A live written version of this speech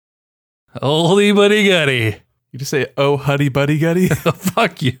Oldie buddy gutty. You just say, oh, huddy buddy gutty?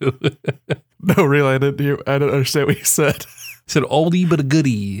 Fuck you. No, really, I don't understand what you said. I said oldie but a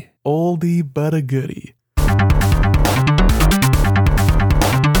goodie. Oldie but a goodie.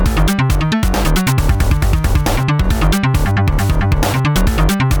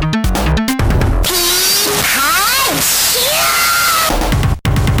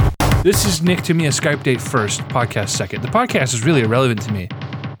 This is Nick to me, a Skype date first, podcast second. The podcast is really irrelevant to me.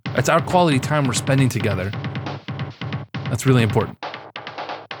 It's our quality time we're spending together. That's really important.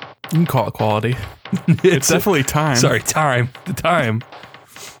 You can call it quality. It's definitely time. Sorry, time. The time.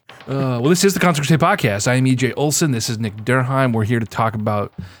 Well, this is the Concert Crusade podcast. I am EJ Olson. This is Nick Durheim. We're here to talk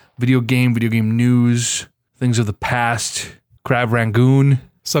about video game news, things of the past, Crab Rangoon.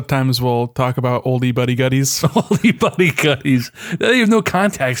 Sometimes we'll talk about oldie buddy gutties. Oldie buddy gutties. They have no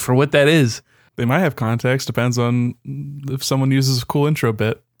context for what that is. They might have context. Depends on if someone uses a cool intro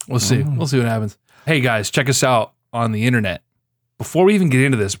bit. We'll see. We'll see what happens. Hey, guys, check us out on the internet. Before we even get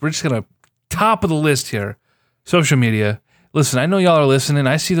into this, we're just going to top of the list here. Social media. Listen, I know y'all are listening.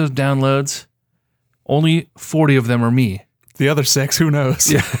 I see those downloads. Only 40 of them are me. The other 6, who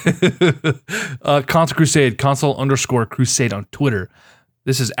knows? Yeah. Console Crusade, console_crusade on Twitter.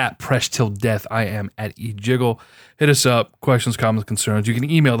 This is at Press Till Death. I am at eJiggle. Hit us up. Questions, comments, concerns. You can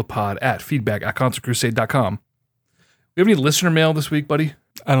email the pod at feedback@concertcrusade.com. We have any listener mail this week, buddy?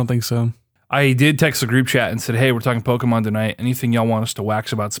 I don't think so. I did text the group chat and said, hey, we're talking Pokemon tonight. Anything y'all want us to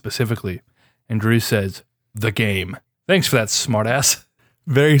wax about specifically? And Drew says, the game. Thanks for that, smartass.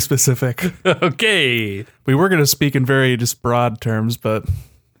 Very specific. Okay. We were going to speak in very just broad terms, but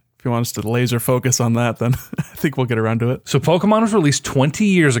if you want us to laser focus on that, then I think we'll get around to it. So Pokemon was released 20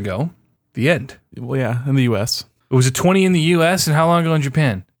 years ago. The end. Well, yeah, in the U.S. Was it 20 in the U.S. and how long ago in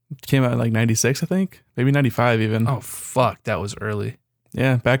Japan? It came out in like 96, I think. Maybe 95 even. Oh, fuck. That was early.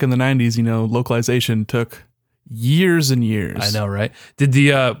 Yeah, back in the 90s, localization took years and years. I know, right? Did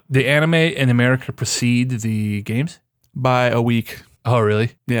the anime in America precede the games? By a week. Oh,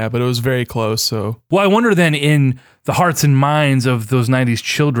 really? Yeah, but it was very close, so. Well, I wonder then in the hearts and minds of those 90s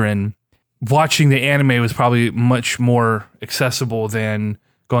children, watching the anime was probably much more accessible than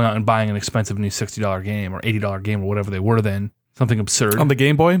going out and buying an expensive new $60 game or $80 game or whatever they were then. Something absurd. On the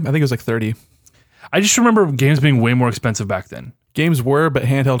Game Boy, I think it was like 30. I just remember games being way more expensive back then. Games were, but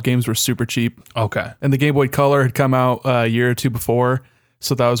handheld games were super cheap. Okay. And the Game Boy Color had come out a year or two before,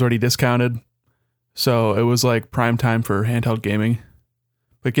 so that was already discounted. So it was like prime time for handheld gaming.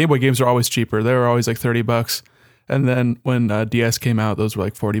 But Game Boy games are always cheaper. They were always like $30. And then when DS came out, those were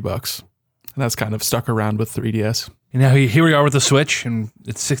like $40. And that's kind of stuck around with 3DS. And now here we are with the Switch, and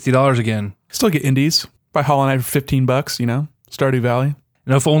it's $60 again. Still get indies. Buy Hollow Knight for $15, Stardew Valley.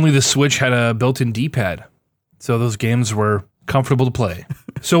 And if only the Switch had a built-in D-pad. So those games were comfortable to play.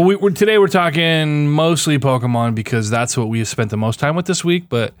 So today we're talking mostly Pokemon because that's what we have spent the most time with this week,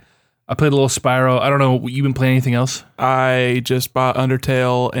 but I played a little Spyro. I don't know, you been playing anything else? I just bought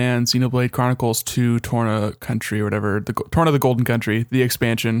Undertale and Xenoblade Chronicles 2 Torna Country or whatever. Torna the Golden Country, the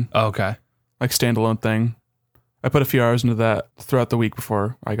expansion. Oh, okay. Like standalone thing. I put a few hours into that throughout the week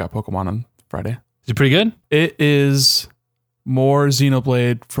before I got Pokemon on Friday. Is it pretty good? It is more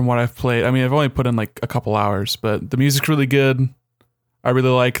Xenoblade from what I've played. I mean, I've only put in like a couple hours, but the music's really good. I really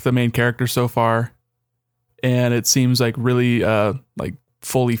like the main character so far. And it seems like really like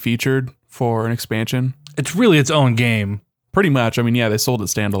fully featured for an expansion. It's really its own game. Pretty much. I mean, yeah, they sold it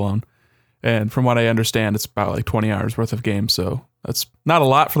standalone. And from what I understand, it's about like 20 hours worth of game. So that's not a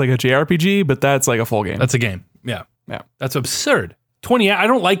lot for like a JRPG, but that's like a full game. That's a game. Yeah. Yeah. That's absurd. 20. I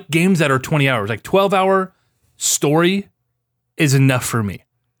don't like games that are 20 hours. Like 12-hour story is enough for me.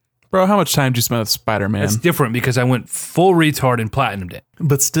 Bro, how much time did you spend with Spider-Man? It's different because I went full retard and platinumed it.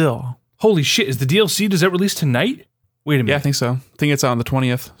 But still. Holy shit. Is the DLC, does that release tonight? Wait a minute. Yeah, I think so. I think it's out on the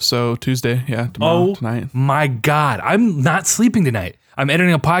 20th. So Tuesday. Yeah, tomorrow, tonight. My God. I'm not sleeping tonight. I'm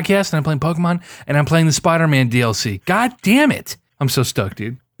editing a podcast and I'm playing Pokemon and I'm playing the Spider-Man DLC. God damn it. I'm so stoked,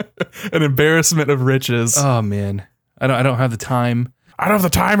 dude. An embarrassment of riches. Oh, man. I don't have the time. I don't have the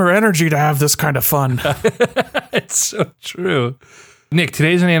time or energy to have this kind of fun. It's so true. Nick,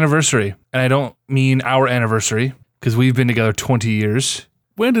 today's an anniversary. And I don't mean our anniversary because we've been together 20 years.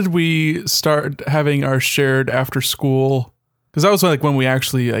 When did we start having our shared after school? Because that was like when we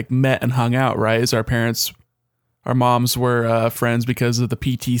actually like met and hung out, right? As our moms were friends because of the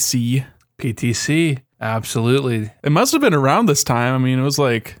PTC. PTC, absolutely. It must have been around this time. I mean, it was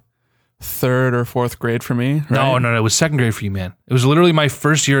like 3rd or 4th grade for me, right? No, it was 2nd grade for you, man. It was literally my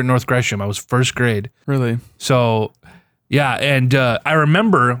first year at North Gresham. I was 1st grade. Really? So, yeah, and I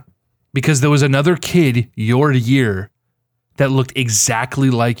remember because there was another kid your year that looked exactly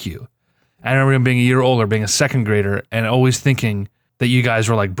like you. I remember him being a year older, being a second grader, and always thinking that you guys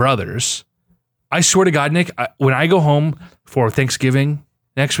were like brothers. I swear to God, Nick, when I go home for Thanksgiving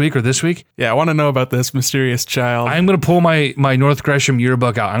next week or this week, Yeah, I want to know about this mysterious child. I'm going to pull my North Gresham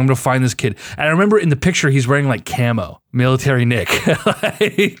yearbook out. I'm going to find this kid. And I remember in the picture, he's wearing like camo, military Nick.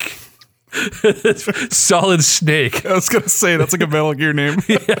 Like, Solid Snake. I was going to say, that's like a Metal Gear name.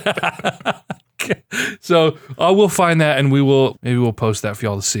 So I will find that, and maybe we'll post that for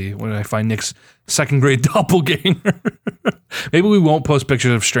y'all to see when I find Nick's second grade doppelganger. Maybe we won't post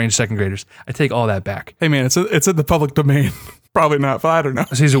pictures of strange second graders. I take all that back. Hey man, it's in the public domain. Probably not, but I don't know.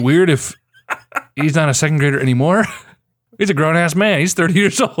 So is it weird if he's not a second grader anymore? He's a grown ass man. He's 30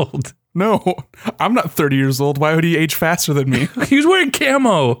 years old. No, I'm not 30 years old. Why would he age faster than me? He was wearing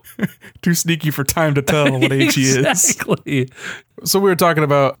camo. Too sneaky for time to tell what age he is. Exactly. So we were talking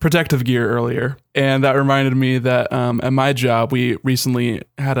about protective gear earlier, and that reminded me that at my job, we recently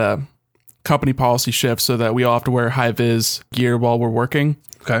had a company policy shift so that we all have to wear high-vis gear while we're working.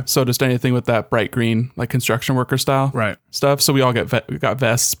 Okay. So just anything with that bright green, like construction worker style stuff. So we all got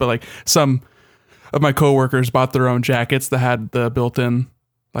vests, but like some of my coworkers bought their own jackets that had the built-in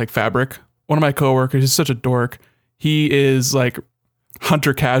like fabric. One of my coworkers is such a dork. He is like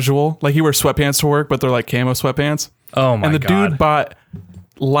hunter casual. Like he wears sweatpants to work, but they're like camo sweatpants. Oh my God. And the dude bought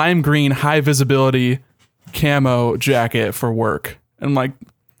lime green high visibility camo jacket for work. And like,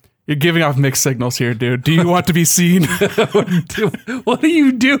 you're giving off mixed signals here, dude. Do you want to be seen? What are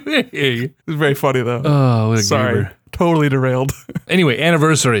you doing? It's very funny though. Oh, what a Sorry. goober. Totally derailed. Anyway,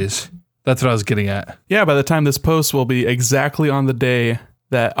 anniversaries. That's what I was getting at. Yeah, by the time this post will be exactly on the day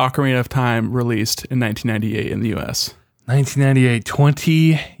that Ocarina of Time released in 1998 in the US. 1998,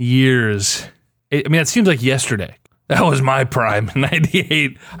 20 years. I mean, it seems like yesterday. That was my prime.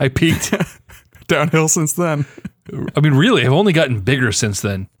 98, I peaked. Downhill since then. I mean, really, I've only gotten bigger since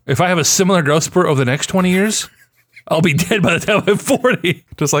then. If I have a similar growth spurt over the next 20 years, I'll be dead by the time I'm 40.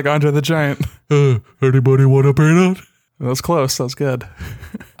 Just like Andre the Giant. Anybody want a peanut? That was close. That was good.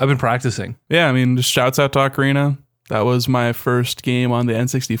 I've been practicing. Yeah, I mean, just shouts out to Ocarina. That was my first game on the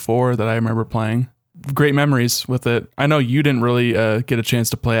N64 that I remember playing. Great memories with it. I know you didn't really get a chance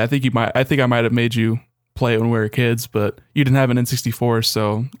to play. I think I might have made you play it when we were kids, but you didn't have an N64,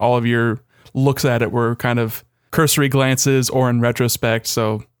 so all of your looks at it were kind of cursory glances or in retrospect,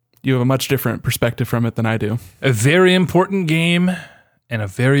 so you have a much different perspective from it than I do. A very important game and a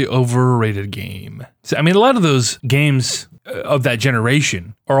very overrated game. So, I mean, a lot of those games of that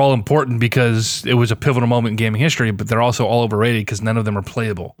generation are all important because it was a pivotal moment in gaming history, but they're also all overrated because none of them are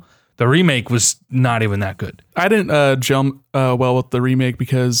playable. The remake was not even that good. I didn't jump well with the remake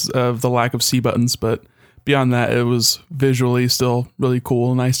because of the lack of C buttons, but beyond that, it was visually still really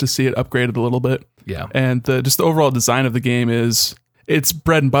cool. Nice to see it upgraded a little bit. Yeah. And just the overall design of the game it's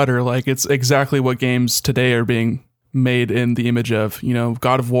bread and butter. Like it's exactly what games today are being made in the image of. You know,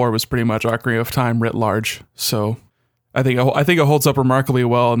 God of War was pretty much Ocarina of Time writ large. So I think it holds up remarkably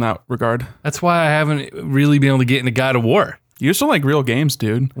well in that regard. That's why I haven't really been able to get into God of War. You just don't like real games,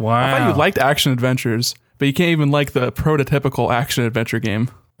 dude. Wow. I thought you liked action adventures, but you can't even like the prototypical action adventure game.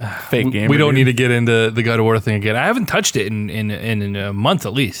 Fake game. We don't need to get into the God of War thing again. I haven't touched it in a month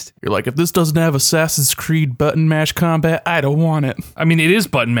at least. You're like, if this doesn't have Assassin's Creed button mash combat, I don't want it. I mean, it is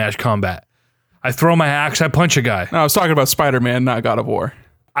button mash combat. I throw my axe, I punch a guy. No, I was talking about Spider-Man, not God of War.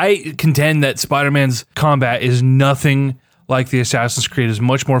 I contend that Spider-Man's combat is nothing like the Assassin's Creed. It's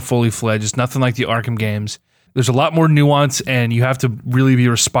much more fully fledged. It's nothing like the Arkham games. There's a lot more nuance, and you have to really be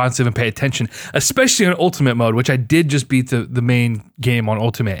responsive and pay attention, especially on Ultimate mode, which I did just beat the main game on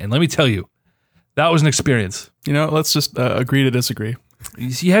Ultimate. And let me tell you, that was an experience. You know, let's just agree to disagree.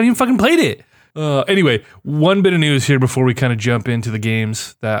 You haven't even fucking played it. Anyway, one bit of news here before we kind of jump into the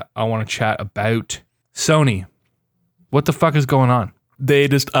games that I want to chat about. Sony, what the fuck is going on? They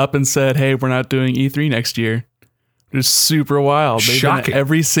just up and said, hey, we're not doing E3 next year. It's super wild. They've been at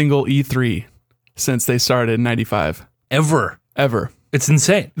every single E3 since they started in 95. Ever. It's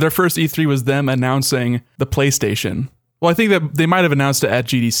insane. Their first E3 was them announcing the PlayStation. Well, I think that they might have announced it at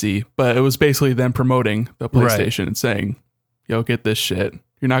GDC, but it was basically them promoting the PlayStation and saying, yo, get this shit.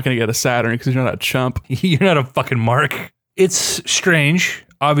 You're not going to get a Saturn because you're not a chump. You're not a fucking mark. It's strange,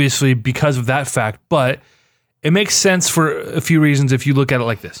 obviously, because of that fact, but it makes sense for a few reasons if you look at it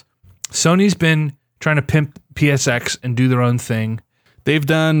like this. Sony's been trying to pimp PSX and do their own thing. They've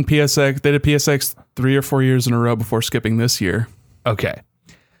done PSX. They did PSX 3 or 4 years in a row before skipping this year. Okay.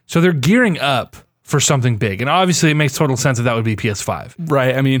 So they're gearing up for something big. And obviously it makes total sense that would be PS5.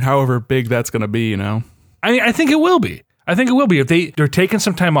 Right. I mean, however big that's going to be, you know. I think it will be. I think it will be. If they're taking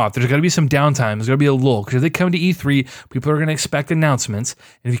some time off, there's got to be some downtime. There's got to be a lull. Because if they come to E3, people are going to expect announcements.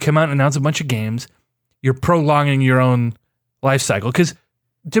 And if you come out and announce a bunch of games, you're prolonging your own life cycle. Because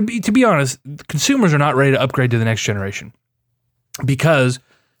to be honest, consumers are not ready to upgrade to the next generation. Because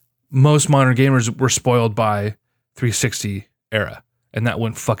most modern gamers were spoiled by 360 era. And that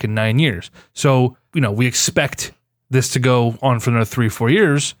went fucking 9 years. So, we expect this to go on for another 3-4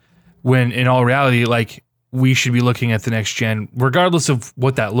 years, when in all reality, like, we should be looking at the next gen, regardless of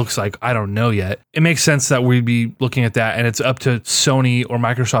what that looks like. I don't know yet. It makes sense that we'd be looking at that, and it's up to Sony or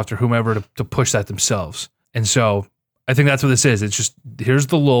Microsoft or whomever to push that themselves. And so I think that's what this is. It's just, here's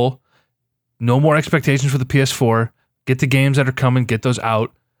the lull. No more expectations for the PS4. Get the games that are coming, get those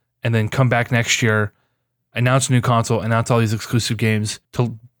out, and then come back next year, announce a new console, announce all these exclusive games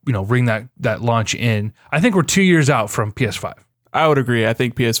to ring that launch in. I think we're 2 years out from PS5. I would agree. I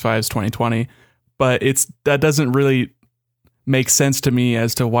think PS5 is 2020, but that doesn't really make sense to me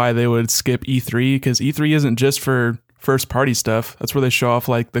as to why they would skip E3, because E3 isn't just for first party stuff. That's where they show off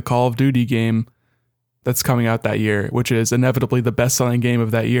like the Call of Duty game that's coming out that year, which is inevitably the best selling game of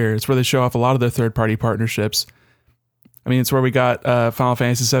that year. It's where they show off a lot of their third party partnerships. I mean, it's where we got Final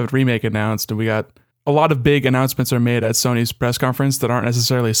Fantasy VII Remake announced, and we got a lot of big announcements are made at Sony's press conference that aren't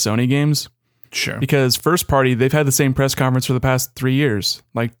necessarily Sony games. Sure. Because first party, they've had the same press conference for the past 3 years.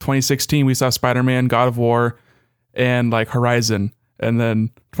 Like 2016, we saw Spider-Man, God of War, and like Horizon. And then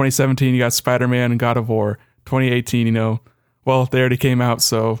 2017, you got Spider-Man and God of War. 2018, well, they already came out,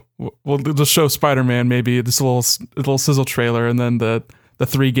 so we'll just show Spider-Man, maybe this little sizzle trailer, and then the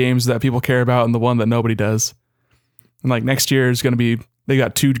 3 games that people care about and the one that nobody does. And like next year is going to be, they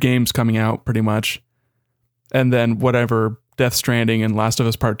got 2 games coming out pretty much. And then whatever Death Stranding and Last of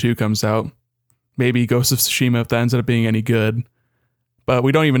Us Part 2 comes out. Maybe Ghost of Tsushima if that ends up being any good. But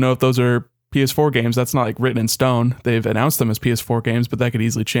we don't even know if those are PS4 games. That's not like written in stone. They've announced them as PS4 games, but that could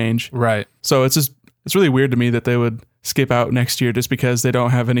easily change. Right. So it's really weird to me that they would skip out next year just because they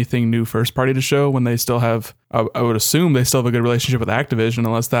don't have anything new first party to show, when they still have, I would assume they still have a good relationship with Activision,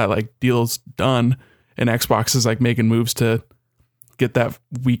 unless that like deal's done and Xbox is like making moves to get that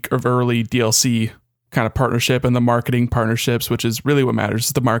week of early DLC kind of partnership and the marketing partnerships, which is really what matters,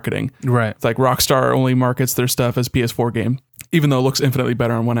 is the marketing. Right. It's like Rockstar only markets their stuff as PS4 game, even though it looks infinitely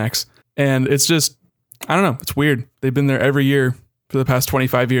better on One X. And it's just, I don't know, it's weird. They've been there every year for the past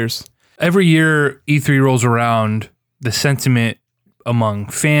 25 years. Every year E3 rolls around, the sentiment among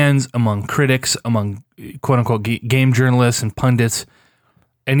fans, among critics, among quote unquote game journalists and pundits,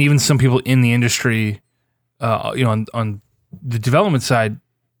 and even some people in the industry, on the development side,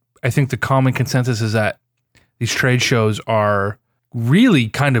 I think the common consensus is that these trade shows are really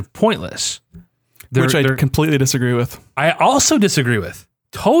kind of pointless. Which I completely disagree with. I also disagree with.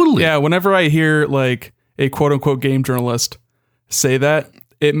 Totally. Yeah, whenever I hear like a quote unquote game journalist say that,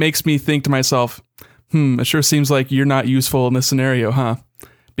 it makes me think to myself, it sure seems like you're not useful in this scenario, huh?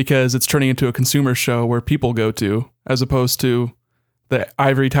 Because it's turning into a consumer show where people go to, as opposed to the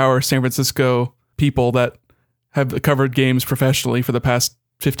Ivory Tower, San Francisco people that have covered games professionally for the past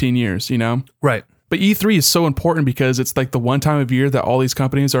 15 years, Right. But E3 is so important because it's like the one time of year that all these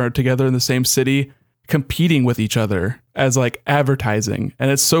companies are together in the same city competing with each other as like advertising.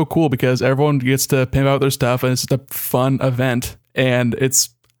 And it's so cool because everyone gets to pimp out their stuff, and it's just a fun event. And it's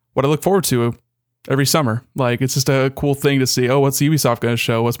what I look forward to every summer. Like, it's just a cool thing to see. Oh, what's Ubisoft going to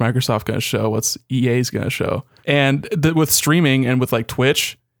show? What's Microsoft going to show? What's EA's going to show? And with streaming and with like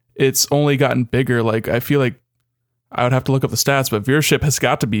Twitch, it's only gotten bigger. Like, I feel like I would have to look up the stats, but viewership has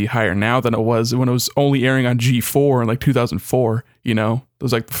got to be higher now than it was when it was only airing on G4 in like 2004. It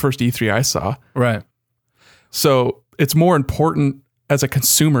was like the first E3 I saw. Right. So it's more important as a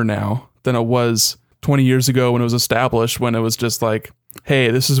consumer now than it was 20 years ago when it was established, when it was just like,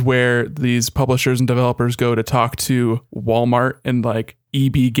 hey, this is where these publishers and developers go to talk to Walmart and like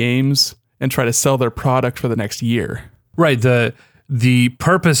EB Games and try to sell their product for the next year. Right. The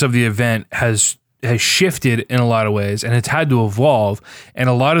purpose of the event has shifted in a lot of ways, and it's had to evolve. And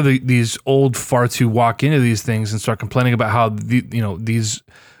a lot of these old farts who walk into these things and start complaining about how these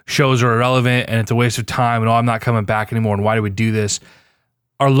shows are irrelevant and it's a waste of time, and I'm not coming back anymore, and why do we do this,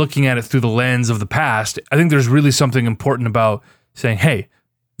 are looking at it through the lens of the past. I think there's really something important about saying, hey,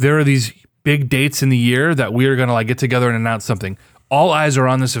 there are these big dates in the year that we are going to like get together and announce something. All eyes are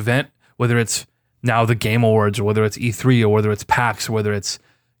on this event, whether it's now the Game Awards or whether it's E3 or whether it's PAX or whether it's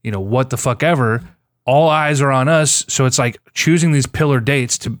what the fuck ever. All eyes are on us. So it's like choosing these pillar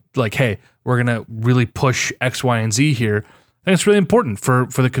dates to like, hey, we're going to really push X, Y, and Z here. I think it's really important for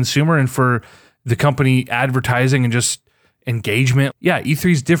the consumer and for the company advertising and just engagement. Yeah,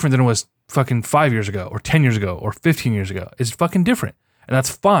 E3 is different than it was fucking 5 years ago or 10 years ago or 15 years ago. It's fucking different. And that's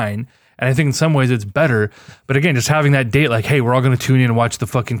fine. And I think in some ways it's better. But again, just having that date like, hey, we're all going to tune in and watch the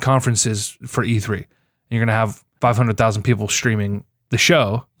fucking conferences for E3. And you're going to have 500,000 people streaming the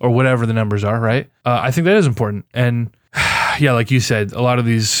show or whatever the numbers are, right? I think that is important. And yeah, like you said, a lot of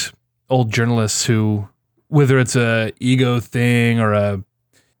these old journalists who, whether it's a ego thing or a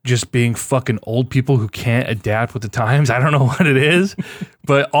just being fucking old people who can't adapt with the times, I don't know what it is,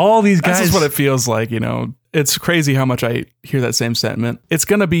 but all these guys. That's just what it feels like, you know. It's crazy how much I hear that same sentiment. It's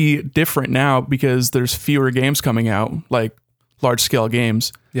going to be different now because there's fewer games coming out, like large scale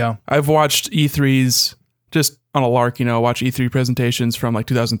games. Yeah. I've watched E3s just on a lark, you know, watch E3 presentations from like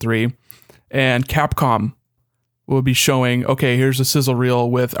 2003, and Capcom will be showing, okay, here's a sizzle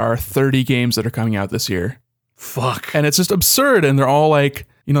reel with our 30 games that are coming out this year. Fuck. And it's just absurd. And they're all like,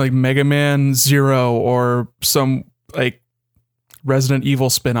 you know, like Mega Man Zero or some like Resident Evil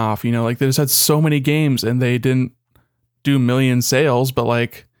spinoff, you know, like they just had so many games and they didn't do million sales, but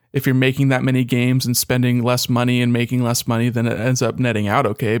like if you're making that many games and spending less money and making less money, then it ends up netting out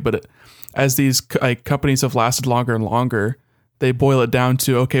okay. But as these like companies have lasted longer and longer, they boil it down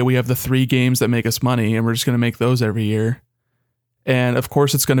to, okay, we have the 3 games that make us money and we're just going to make those every year. And of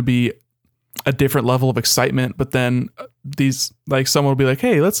course it's going to be a different level of excitement, but then these, like someone will be like,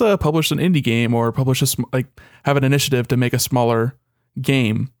 hey, let's publish an indie game or publish have an initiative to make a smaller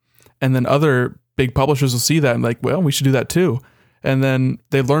game. And then other big publishers will see that and like, well, we should do that too. And then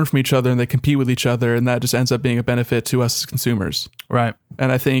they learn from each other and they compete with each other. And that just ends up being a benefit to us as consumers. Right.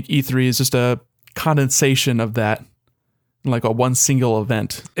 And I think E3 is just a condensation of that, like a one single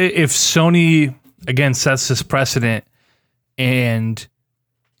event. If Sony, again, sets this precedent and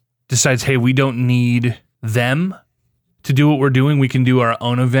decides, hey, we don't need them to do what we're doing, we can do our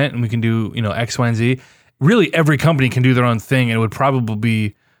own event and we can do, you know, X, Y, and Z. Really, every company can do their own thing, and it would probably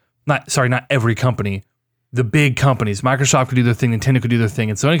be, not every company, the big companies. Microsoft could do their thing, Nintendo could do their thing,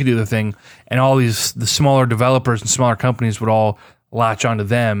 and Sony could do their thing, and all the smaller developers and smaller companies would all latch onto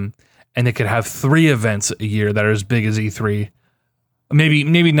them, and they could have 3 events a year that are as big as E3.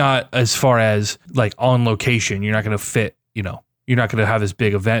 Maybe not as far as like on location. You're not going to fit, you know, you're not going to have this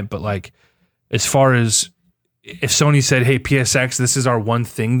big event, but like as far as if Sony said, hey, PSX, this is our one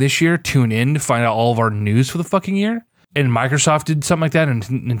thing this year, tune in to find out all of our news for the fucking year. And Microsoft did something like that, and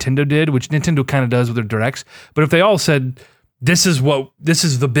Nintendo did, which Nintendo kind of does with their directs. But if they all said, this is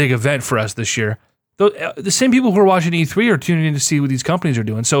the big event for us this year, the same people who are watching E3 are tuning in to see what these companies are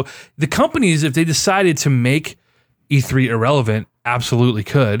doing. So the companies, if they decided to make E3 irrelevant, absolutely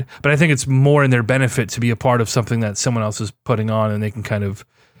could. But I think it's more in their benefit to be a part of something that someone else is putting on, and they can kind of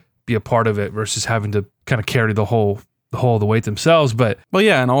be a part of it versus having to kind of carry the whole of the weight themselves. But well,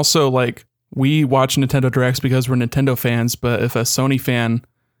 yeah, and also like we watch Nintendo Directs because we're Nintendo fans, but if a Sony fan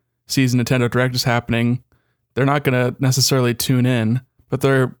sees Nintendo Direct is happening, they're not going to necessarily tune in, but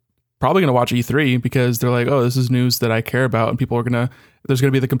they're probably going to watch E3 because they're like, oh, this is news that I care about, and people are there's going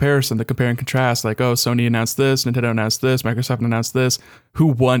to be the comparison, the compare and contrast, like, oh, Sony announced this, Nintendo announced this, Microsoft announced this, who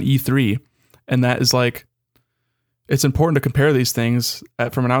won E3? And that is like, it's important to compare these things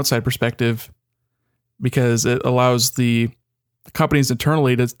from an outside perspective because it allows the companies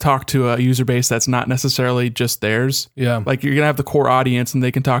internally to talk to a user base that's not necessarily just theirs. yeah, Like you're going to have the core audience and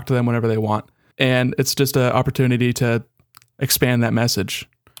they can talk to them whenever they want. And it's just an opportunity to expand that message.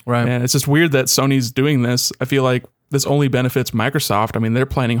 right. And it's just weird that Sony's doing this. I feel like this only benefits Microsoft. I mean, they're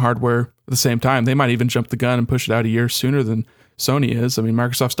planning hardware at the same time. They might even jump the gun and push it out a year sooner than Sony is. I mean,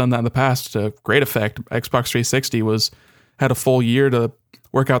 Microsoft's done that in the past to great effect. Xbox 360 had a full year to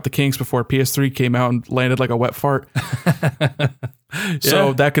work out the kinks before PS3 came out and landed like a wet fart.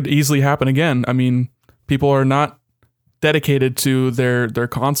 So that could easily happen again. I mean, people are not dedicated to their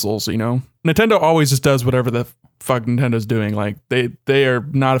consoles, you know. Nintendo always just does whatever the fuck Nintendo's doing. Like they are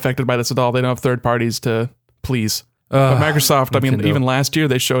not affected by this at all. They don't have third parties to please. But Microsoft, I mean, even last year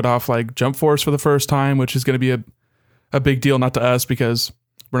they showed off like Jump Force for the first time, which is going to be a big deal, not to us because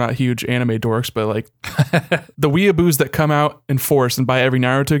we're not huge anime dorks, but like the weeaboos that come out in force and buy every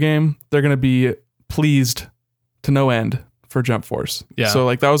Naruto game, they're going to be pleased to no end for Jump Force. Yeah. So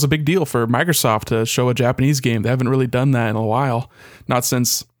like that was a big deal for Microsoft to show a Japanese game. They haven't really done that in a while. Not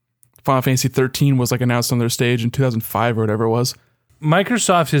since Final Fantasy 13 was like announced on their stage in 2005 or whatever it was.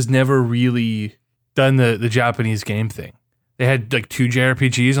 Microsoft has never really done the Japanese game thing. They had like 2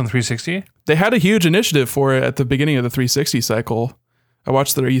 JRPGs on the 360. They had a huge initiative for it at the beginning of the 360 cycle. I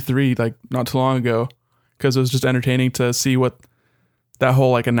watched their E3 like not too long ago because it was just entertaining to see what that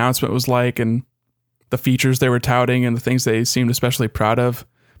whole like announcement was like and the features they were touting and the things they seemed especially proud of.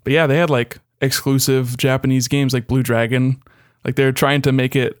 But yeah, they had like exclusive Japanese games like Blue Dragon, Like they're trying to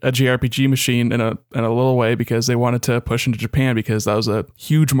make it a JRPG machine in a little way because they wanted to push into Japan because that was a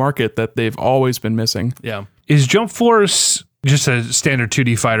huge market that they've always been missing. Yeah. Is Jump Force just a standard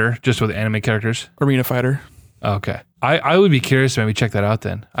 2D fighter, just with anime characters? Arena fighter. Okay. I would be curious to maybe check that out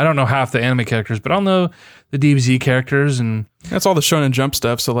then. I don't know half the anime characters, but I'll know the DBZ characters and... That's all the Shonen Jump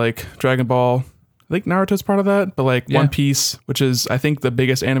stuff. So like Dragon Ball, I think Naruto's part of that, but like One Piece, which is I think the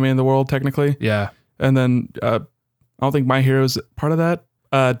biggest anime in the world technically. Yeah. And then I don't think My Hero is part of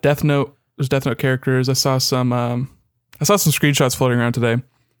that. Death Note, there's Death Note characters. I saw some screenshots floating around today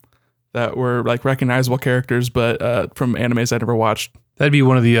that were like recognizable characters, but from animes I never watched. That'd be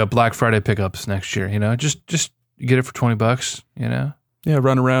one of the Black Friday pickups next year, you know? Just get it for $20, you know? Yeah,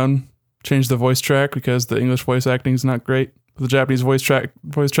 run around, change the voice track because the English voice acting is not great. The Japanese voice track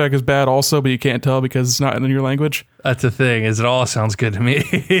is bad also, but you can't tell because it's not in your language. That's the thing, is it all sounds good to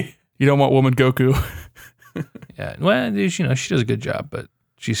me. You don't want Woman Goku. Yeah, well, you know, she does a good job, but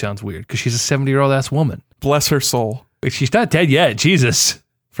she sounds weird because she's a 70-year-old ass woman. Bless her soul. But she's not dead yet, Jesus.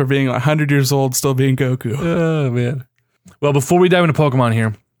 For being 100 years old, still being Goku. Oh, man. Well, before we dive into Pokemon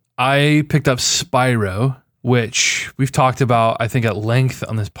here, I picked up Spyro, which we've talked about, I think, at length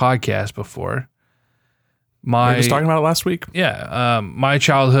on this podcast before. We were just talking about it last week. Yeah, my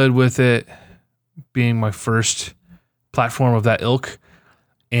childhood with it being my first platform of that ilk,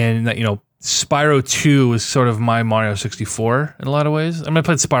 and that, you know, Spyro 2 was sort of my Mario 64 in a lot of ways. I mean, I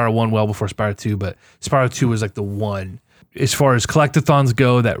played Spyro 1 well before Spyro 2, but Spyro 2 was like the one. As far as collectathons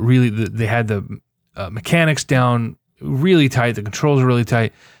go, that really, they had the mechanics down really tight, the controls were really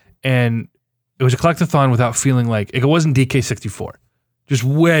tight, and it was a collectathon without feeling like, it wasn't DK64, just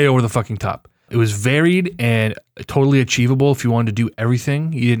way over the fucking top. It was varied and totally achievable if you wanted to do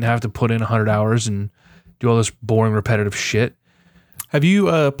everything. You didn't have to put in 100 hours and do all this boring, repetitive shit. Have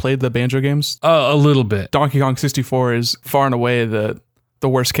you played the Banjo games? A little bit. Donkey Kong 64 is far and away the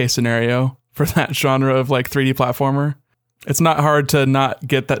worst case scenario for that genre of like 3D platformer. It's not hard to not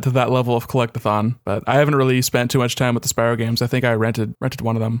get that to that level of collectathon, but I haven't really spent too much time with the Spyro games. I think I rented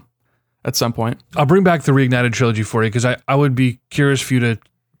one of them at some point. I'll bring back the Reignited trilogy for you because I would be curious for you to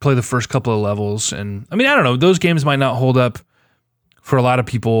play the first couple of levels. And I mean, I don't know, those games might not hold up for a lot of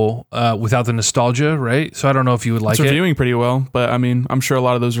people without the nostalgia, right? So I don't know if you would like it. It's reviewing pretty well, but I mean, I'm sure a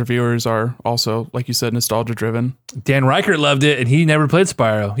lot of those reviewers are also, like you said, nostalgia driven. Dan Reichert loved it and he never played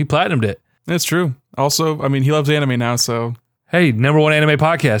Spyro. He platinumed it. It's true. Also, I mean, he loves anime now, so. Hey, #1 anime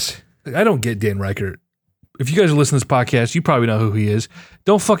podcast. I don't get Dan Reichert. If you guys are listening to this podcast, you probably know who he is.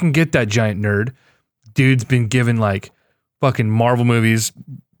 Don't fucking get that giant nerd. Dude's been given like fucking Marvel movies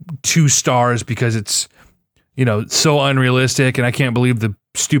 2 stars because it's, you know, so unrealistic and I can't believe the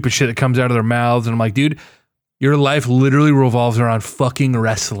stupid shit that comes out of their mouths. And I'm like, dude, your life literally revolves around fucking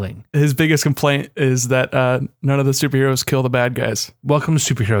wrestling. His biggest complaint is that none of the superheroes kill the bad guys. Welcome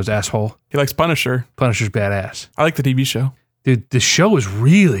to superheroes, asshole. He likes Punisher. Punisher's badass. I like the TV show. Dude, the show is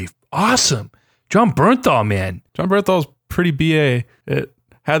really awesome. John Bernthal, man. John Bernthal's pretty BA. It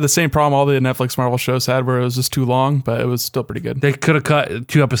had the same problem all the Netflix Marvel shows had where it was just too long, but it was still pretty good. They could have cut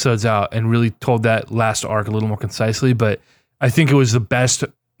 2 episodes out and really told that last arc a little more concisely, but I think it was the best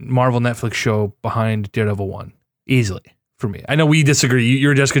Marvel Netflix show behind Daredevil 1. Easily, for me. I know we disagree.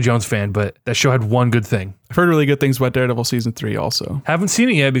 You're a Jessica Jones fan, but that show had one good thing. I've heard really good things about Daredevil Season 3 also. Haven't seen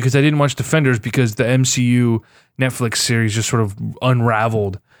it yet because I didn't watch Defenders because the MCU Netflix series just sort of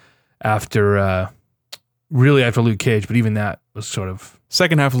unraveled after Luke Cage, but even that was sort of...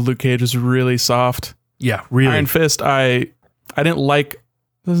 Second half of Luke Cage is really soft. Yeah, really. Iron Fist, I didn't like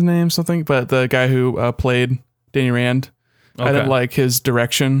his name, something, but the guy who played Danny Rand, okay. I didn't like his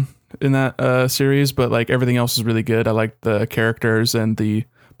direction in that series, but like everything else is really good. I liked the characters and the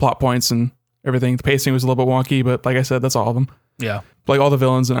plot points and everything. The pacing was a little bit wonky, but like I said, that's all of them. Yeah. Like all the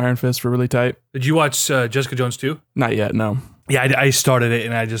villains in Iron Fist were really tight. Did you watch Jessica Jones 2? Not yet, no. Yeah, I started it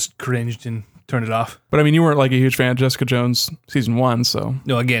and I just cringed and turned it off. But I mean, you weren't like a huge fan of Jessica Jones Season 1, so.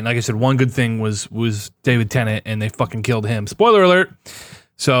 No, again, like I said, one good thing was David Tennant and they fucking killed him. Spoiler alert.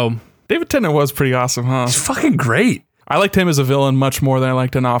 So. David Tennant was pretty awesome, huh? He's fucking great. I liked him as a villain much more than I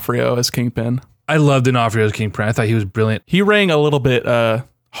liked D'Onofrio as Kingpin. I loved D'Onofrio as Kingpin. I thought he was brilliant. He rang a little bit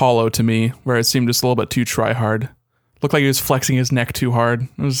hollow to me, where it seemed just a little bit too try-hard. Looked like he was flexing his neck too hard.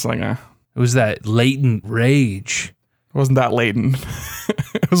 It was just like, It was that latent rage. It wasn't that latent.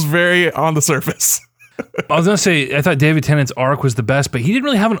 It was very on the surface. I was going to say, I thought David Tennant's arc was the best, but he didn't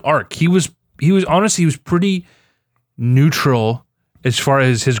really have an arc. He was honestly, he was pretty neutral as far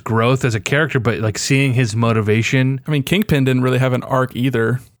as his growth as a character, but like seeing his motivation. I mean, Kingpin didn't really have an arc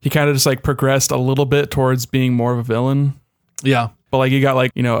either. He kind of just like progressed a little bit towards being more of a villain. Yeah. But like you got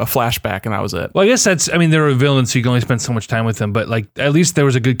like, you know, a flashback and that was it. Well, I guess they're a villain, so you can only spend so much time with them. But like, at least there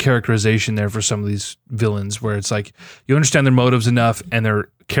was a good characterization there for some of these villains, where it's like you understand their motives enough and they're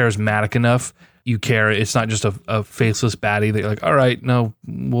charismatic enough. You care. It's not just a faceless baddie that you're like, all right, no,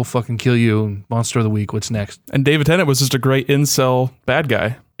 we'll fucking kill you. Monster of the week. What's next? And David Tennant was just a great incel bad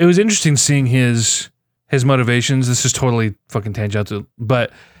guy. It was interesting seeing his motivations. This is totally fucking tangential,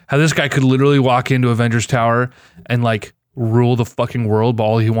 but how this guy could literally walk into Avengers Tower and like rule the fucking world, but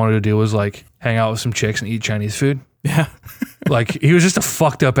all he wanted to do was like hang out with some chicks and eat Chinese food. Yeah. Like he was just a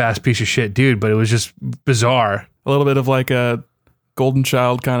fucked up ass piece of shit dude, but it was just bizarre. A little bit of like a golden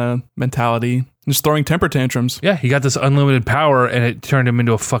child kind of mentality. Just throwing temper tantrums. Yeah, he got this unlimited power and it turned him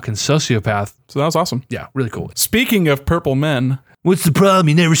into a fucking sociopath. So that was awesome. Yeah, really cool. Speaking of purple men. What's the problem?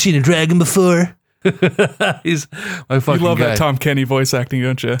 You never seen a dragon before? He's my fucking You love guy. that Tom Kenny voice acting,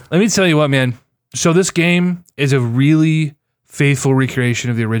 don't you? Let me tell you what, man. So this game is a really faithful recreation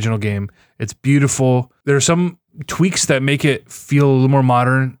of the original game. It's beautiful. There are some tweaks that make it feel a little more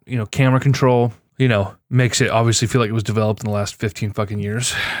modern. You know, camera control, you know, makes it obviously feel like it was developed in the last 15 fucking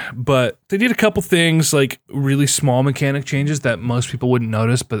years. But they did a couple things, like really small mechanic changes that most people wouldn't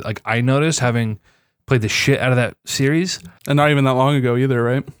notice, but like I noticed having played the shit out of that series. And not even that long ago either,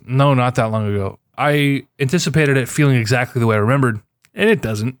 right? No, not that long ago. I anticipated it feeling exactly the way I remembered, and it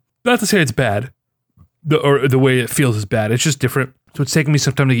doesn't. Not to say it's bad, or the way it feels is bad. It's just different. So it's taken me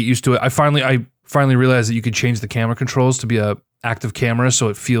some time to get used to it. I finally realized that you could change the camera controls to be a active camera, so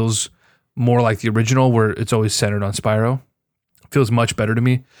it feels more like the original, where it's always centered on Spyro. It feels much better to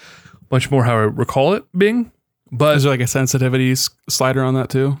me, much more how I recall it being. But Is there like a sensitivity slider on that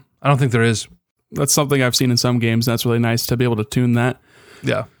too? I don't think there is. That's something I've seen in some games. And that's really nice to be able to tune that.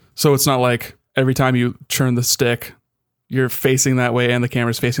 Yeah. So it's not like every time you turn the stick, you're facing that way and the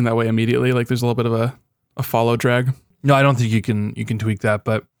camera's facing that way immediately. Like there's a little bit of a follow drag. No, I don't think you can tweak that.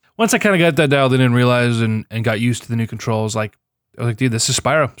 But once I kind of got that dialed in and realized and got used to the new controls, like I was like, dude, this is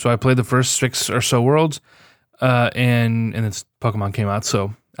Spyro. So I played the first 6 or so worlds, and then Pokemon came out,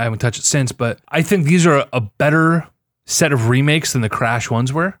 so I haven't touched it since. But I think these are a better set of remakes than the Crash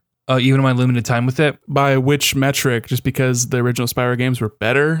ones were, even in my limited time with it. By which metric? Just because the original Spyro games were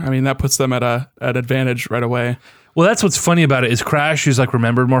better? I mean, that puts them at an advantage right away. Well, that's what's funny about it is Crash is like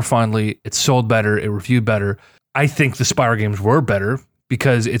remembered more fondly. It sold better. It reviewed better. I think the Spyro games were better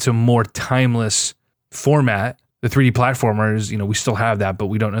because it's a more timeless format. The 3D platformers, you know, we still have that, but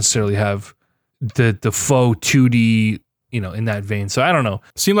we don't necessarily have the faux 2D, you know, in that vein. So I don't know.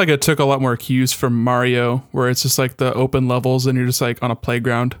 Seemed like it took a lot more cues from Mario, where it's just like the open levels and you're just like on a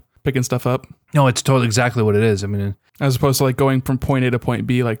playground picking stuff up. No, it's totally exactly what it is. I mean, As opposed to like going from point A to point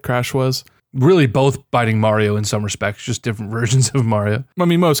B like Crash was. really both biting Mario in some respects, just different versions of Mario. I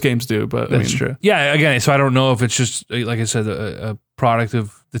mean, most games do, but That's true. Yeah, again, so I don't know if it's just, like I said, a product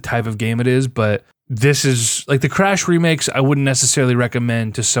of the type of game it is, but this is, like the Crash remakes, I wouldn't necessarily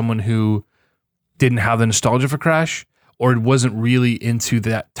recommend to someone who didn't have the nostalgia for Crash or wasn't really into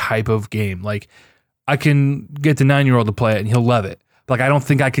that type of game. Like, I can get the 9-year-old to play it and he'll love it. Like, I don't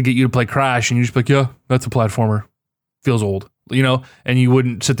think I could get you to play Crash and you just be like, yeah, that's a platformer. Feels old, you know, and you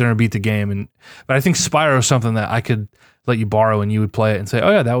wouldn't sit there and beat the game. But I think Spyro is something that I could let you borrow and you would play it and say,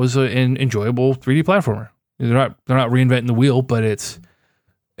 oh yeah, that was an enjoyable 3D platformer. They're not reinventing the wheel, but it's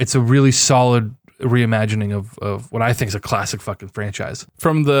a really solid reimagining of what I think is a classic fucking franchise.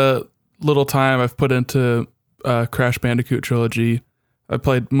 From the little time I've put into Crash Bandicoot trilogy, I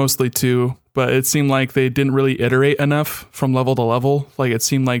played mostly 2, but it seemed like they didn't really iterate enough from level to level. Like it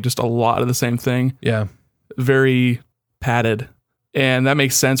seemed like just a lot of the same thing. Yeah. Very padded. And that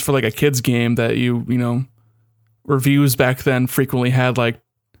makes sense for like a kid's game that you know, reviews back then frequently had like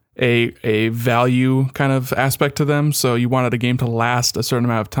a value kind of aspect to them. So you wanted a game to last a certain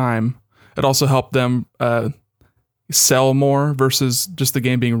amount of time. It also helped them sell more versus just the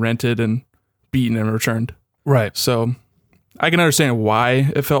game being rented and beaten and returned. Right. So I can understand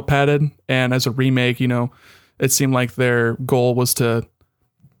why it felt padded. And as a remake, you know, it seemed like their goal was to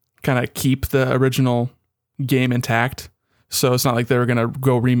kind of keep the original game intact. So it's not like they were going to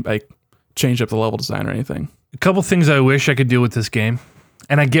go change up the level design or anything. A couple things I wish I could do with this game,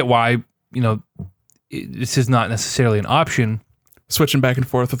 and I get why, you know, this is not necessarily an option. Switching back and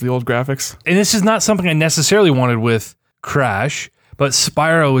forth with the old graphics. And this is not something I necessarily wanted with Crash, but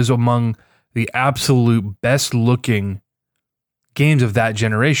Spyro is among the absolute best looking games of that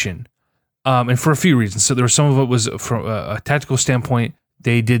generation. And for a few reasons. So there was some of it was from a tactical standpoint.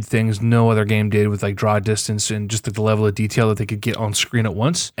 They did things no other game did with like draw distance and just the level of detail that they could get on screen at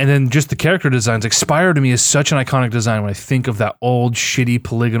once. And then just the character designs. Like Spyro to me is such an iconic design when I think of that old shitty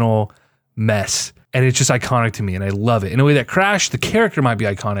polygonal mess. And it's just iconic to me, and I love it. In a way that Crash, the character might be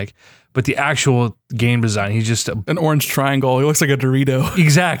iconic, but the actual game design, he's just an orange triangle. He looks like a Dorito.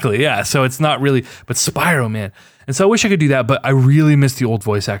 Exactly, yeah. So it's not really, but Spyro, man. And so I wish I could do that, but I really miss the old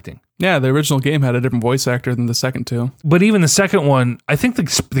voice acting. Yeah, the original game had a different voice actor than the second two. But even the second one, I think the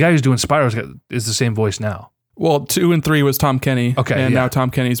guy who's doing Spyro is the same voice now. Well, 2 and 3 was Tom Kenny. Okay, and now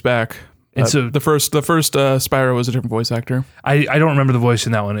Tom Kenny's back. And so the first Spyro was a different voice actor. I don't remember the voice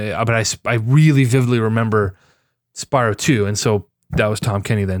in that one, but I really vividly remember Spyro 2, and so that was Tom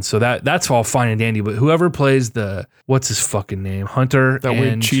Kenny then. So that's all fine and dandy. But whoever plays what's his fucking name, Hunter, that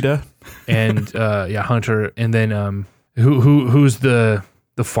weird cheetah, and Hunter, and then who's the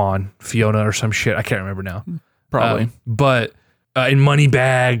fawn, Fiona or some shit, I can't remember now. Probably, but in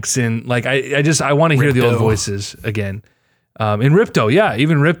Moneybags and like I want to hear the old voices again. In Ripto, yeah,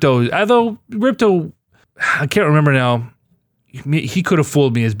 even Ripto. Although Ripto, I can't remember now. He could have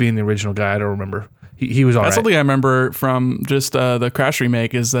fooled me as being the original guy. I don't remember. He was all That's right. something I remember from just the Crash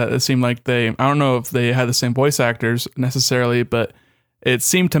remake is that it seemed like I don't know if they had the same voice actors necessarily, but it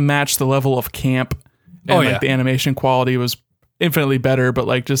seemed to match the level of camp. And the animation quality was infinitely better, but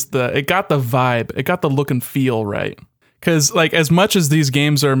like just it got the vibe, it got the look and feel right. Because like as much as these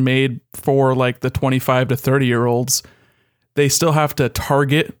games are made for like the 25 to 30-year-olds, they still have to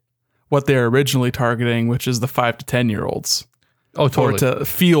target what they're originally targeting, which is the 5 to 10-year-olds. Oh, totally. For it to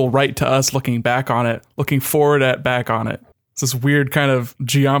feel right to us looking back on it, looking forward back on it. It's this weird kind of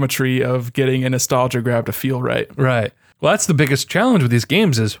geometry of getting a nostalgia grab to feel right. Right. Well, that's the biggest challenge with these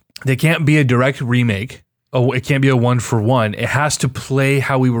games is they can't be a direct remake. Oh, it can't be a one-for-one. It has to play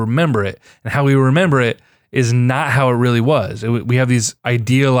how we remember it. And how we remember it is not how it really was. We have these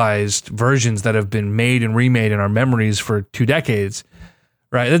idealized versions that have been made and remade in our memories for 2 decades,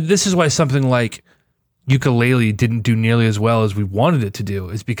 right? This is why something like Yooka-Laylee didn't do nearly as well as we wanted it to do,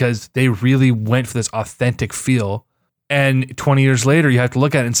 is because they really went for this authentic feel. And 20 years later, you have to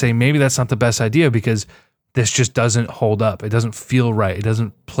look at it and say, maybe that's not the best idea because this just doesn't hold up. It doesn't feel right. It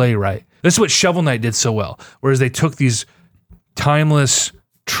doesn't play right. This is what Shovel Knight did so well, whereas they took these timeless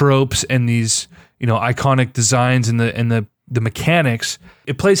tropes and these, iconic designs and the mechanics.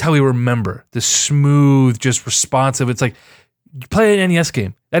 It plays how we remember, the smooth, just responsive. It's like you play an NES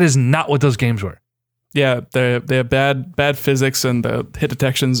game. That is not what those games were. Yeah, they have bad physics and the hit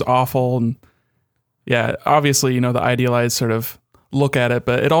detection's awful. And yeah, obviously, the idealized sort of look at it,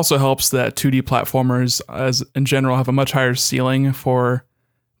 but it also helps that 2D platformers as in general have a much higher ceiling for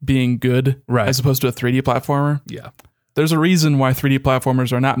being good, right, as opposed to a 3D platformer. Yeah. There's a reason why 3D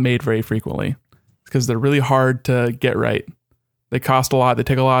platformers are not made very frequently. It's because they're really hard to get right. They cost a lot. They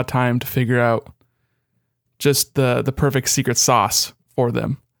take a lot of time to figure out just the perfect secret sauce for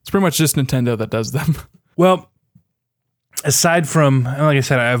them. It's pretty much just Nintendo that does them. Well, aside from, like I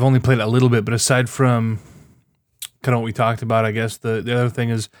said, I've only played it a little bit, but aside from kind of what we talked about, I guess the other thing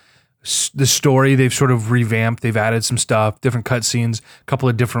is the story. They've sort of revamped. They've added some stuff, different cutscenes, a couple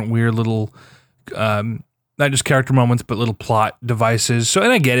of different weird little, not just character moments, but little plot devices. So,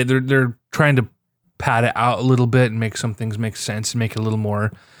 and I get it. They're trying to pad it out a little bit and make some things make sense and make it a little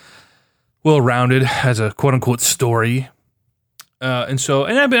more well-rounded as a quote-unquote story. And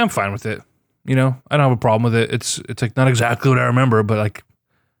I'm fine with it. I don't have a problem with it. It's like not exactly what I remember, but like,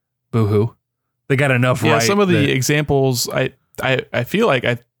 boo-hoo. They got enough right. Yeah, some of the examples, I feel like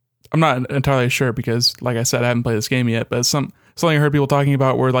I'm not entirely sure because, like I said, I haven't played this game yet, but something I heard people talking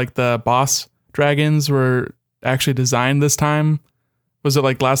about were like the boss dragons were actually designed this time. Was it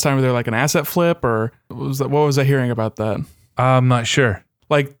like last time where they're like an asset flip, or what was I hearing about that? I'm not sure.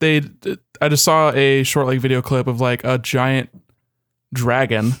 Like I just saw a short like video clip of like a giant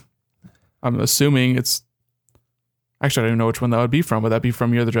dragon. I'm assuming it's actually I don't even know which one that would be from. Would that be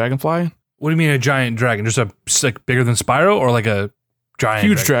from Year of the Dragonfly? What do you mean a giant dragon? Just like bigger than Spyro, or like a giant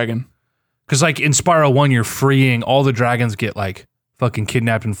huge dragon? Because like in Spyro 1, you're freeing all the dragons get like fucking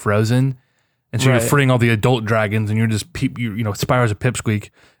kidnapped and frozen, and so you're freeing all the adult dragons, and you're just Spyro's a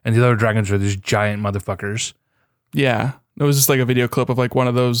pipsqueak, and the other dragons are these giant motherfuckers. Yeah, it was just like a video clip of like one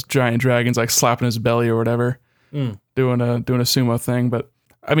of those giant dragons like slapping his belly or whatever, doing a sumo thing. But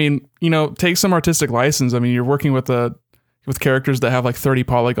I mean, take some artistic license. I mean, you're working with characters that have like 30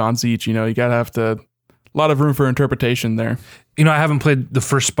 polygons each. You gotta have a lot of room for interpretation there. I haven't played the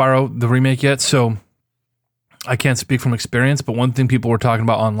first Spyro, the remake yet, so I can't speak from experience. But one thing people were talking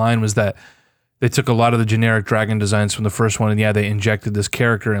about online was that they took a lot of the generic dragon designs from the first one, and they injected this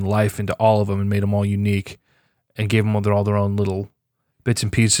character and life into all of them and made them all unique and gave them all their own little bits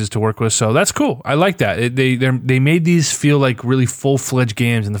and pieces to work with. So that's cool. I like that. They made these feel like really full-fledged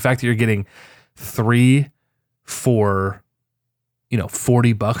games, and the fact that you're getting 3 for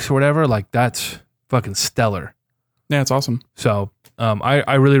 $40 or whatever, like that's fucking stellar. Yeah, it's awesome. So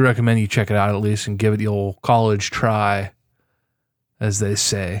I really recommend you check it out at least and give it the old college try, as they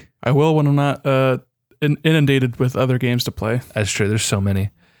say. I will when I'm not inundated with other games to play. That's true. There's so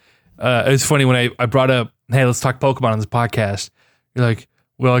many. It's funny when I brought up, hey, let's talk Pokemon on this podcast. You're like,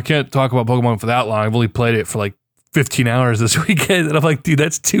 well, I can't talk about Pokemon for that long. I've only played it for like 15 hours this weekend. And I'm like, dude,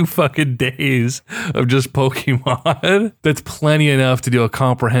 that's 2 fucking days of just Pokemon. That's plenty enough to do a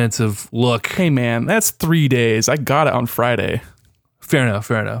comprehensive look. Hey, man, that's 3 days. I got it on Friday. Fair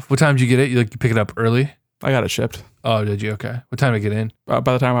enough. What time did you get it? You pick it up early? I got it shipped. Oh, did you? Okay. What time did it get in? By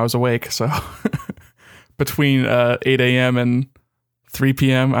the time I was awake, so between 8 a.m. and 3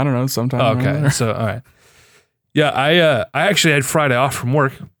 p.m. I don't know, sometime. Oh, okay. So, all right. Yeah, I actually had Friday off from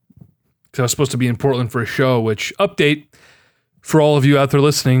work because I was supposed to be in Portland for a show, which, update for all of you out there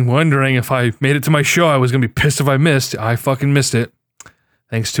listening, wondering if I made it to my show, I was going to be pissed if I missed. I fucking missed it.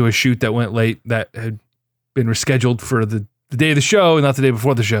 Thanks to a shoot that went late that had been rescheduled for the day of the show and not the day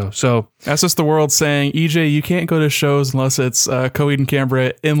before the show. So that's just the world saying, EJ, you can't go to shows unless it's Coheed and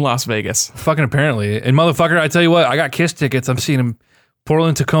Cambria in Las Vegas. Fucking apparently. And motherfucker, I tell you what, I got KISS tickets. I'm seeing them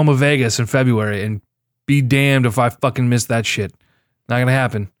Portland, Tacoma, Vegas in February, and be damned if I fucking miss that shit. Not gonna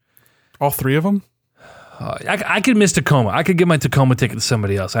happen. All 3 of them? I could miss Tacoma. I could give my Tacoma ticket to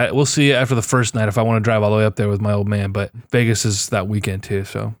somebody else. We'll see after the first night if I want to drive all the way up there with my old man. But Vegas is that weekend too.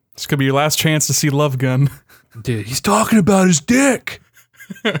 So this could be your last chance to see Love Gun. Dude, he's talking about his dick.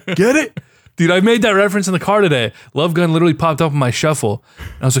 Get it? Dude, I made that reference in the car today. Love Gun literally popped up in my shuffle.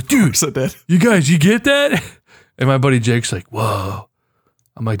 And I was like, dude, you guys, you get that? And my buddy Jake's like, whoa.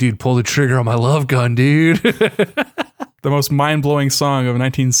 I'm like, dude, pull the trigger on my Love Gun, dude. The most mind-blowing song of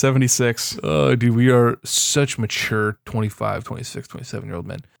 1976. Oh, dude, we are such mature 25, 26, 27-year-old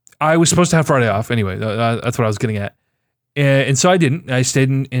men. I was supposed to have Friday off anyway. That's what I was getting at. And so I didn't. I stayed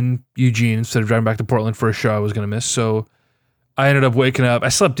in Eugene instead of driving back to Portland for a show I was going to miss. So I ended up waking up. I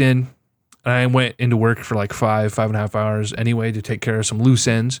slept in. And I went into work for like 5.5 hours anyway to take care of some loose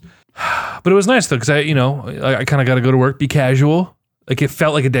ends. But it was nice though, because I kind of got to go to work, be casual. Like it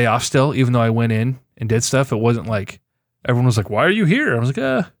felt like a day off still, even though I went in and did stuff. It wasn't like everyone was like, "Why are you here?" I was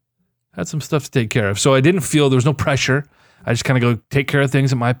like, had some stuff to take care of. So I didn't feel there was no pressure. I just kind of go take care of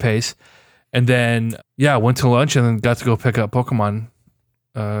things at my pace. And then, I went to lunch and then got to go pick up Pokemon.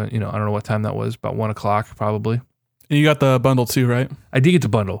 I don't know what time that was, about 1:00 probably. And you got the bundle too, right? I did get the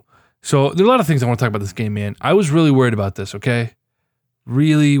bundle. So there are a lot of things I want to talk about this game, man. I was really worried about this, okay?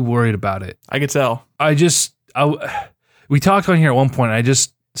 Really worried about it. I could tell. We talked on here at one point, and I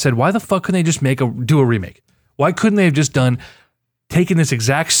just said, why the fuck couldn't they just do a remake? Why couldn't they have just taken this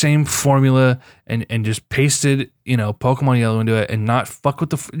exact same formula and just pasted, Pokemon Yellow into it and not fuck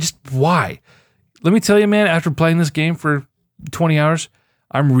with just why? Let me tell you, man, after playing this game for 20 hours,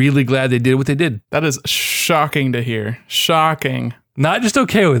 I'm really glad they did what they did. That is shocking to hear. Shocking. Not just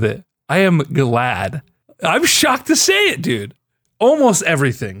okay with it. I am glad. I'm shocked to say it, dude. Almost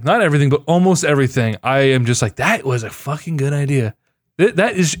everything, not everything, but almost everything. I am just like, that was a fucking good idea. It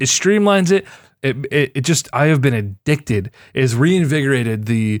streamlines it. It just, I have been addicted. It has reinvigorated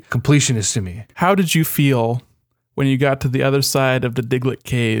the completionist in me. How did you feel when you got to the other side of the Diglett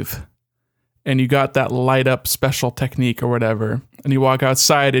Cave and you got that light up special technique or whatever, and you walk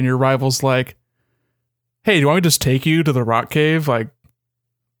outside and your rival's like, hey, do you want me to just take you to the rock cave? Like,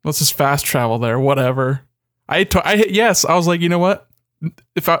 let's just fast travel there, whatever. Yes, I was like, you know what?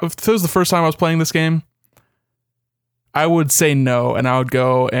 If this was the first time I was playing this game, I would say no, and I would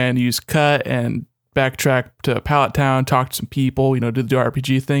go and use cut and backtrack to Pallet Town, talk to some people, do the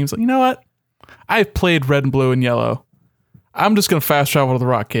RPG things. Like, you know what? I've played Red and Blue and Yellow. I'm just gonna fast travel to the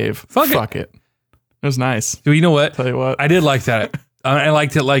rock cave. Fuck it. It was nice. Dude, you know what? Tell you what, I did like that. I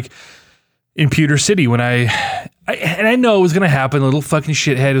liked it like in Pewter City when I know it was going to happen. A little fucking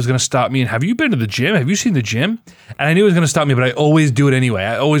shithead was going to stop me. And have you been to the gym? Have you seen the gym? And I knew it was going to stop me, but I always do it anyway.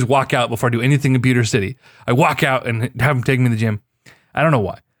 I always walk out before I do anything in Pewter City. I walk out and have him take me to the gym. I don't know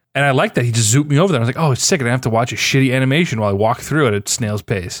why. And I like that. He just zooped me over there. I was like, oh, it's sick. And I have to watch a shitty animation while I walk through it at snail's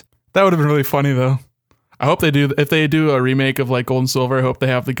pace. That would have been really funny though. I hope they do. If they do a remake of like Gold and Silver, I hope they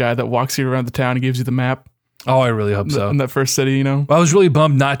have the guy that walks you around the town and gives you the map. Oh, I really hope so. In that first city, Well, I was really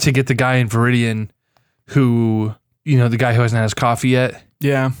bummed not to get the guy in Viridian who, the guy who hasn't had his coffee yet.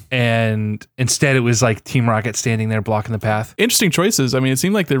 Yeah. And instead it was like Team Rocket standing there blocking the path. Interesting choices. I mean, it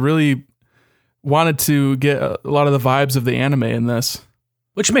seemed like they really wanted to get a lot of the vibes of the anime in this.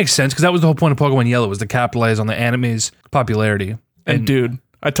 Which makes sense, because that was the whole point of Pokemon Yellow, was to capitalize on the anime's popularity. And dude,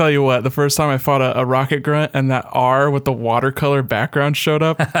 I tell you what, the first time I fought a Rocket Grunt and that R with the watercolor background showed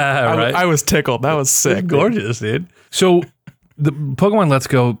up, right? I was tickled. That was sick. Gorgeous, dude. So the Pokemon Let's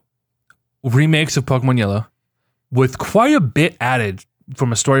Go, remakes of Pokemon Yellow with quite a bit added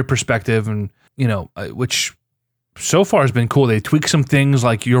from a story perspective, and which so far has been cool. They tweak some things,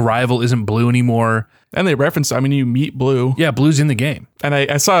 like your rival isn't Blue anymore. And they reference, you meet Blue. Yeah, Blue's in the game. And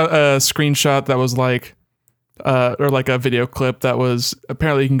I saw a screenshot that was like, or like a video clip that was,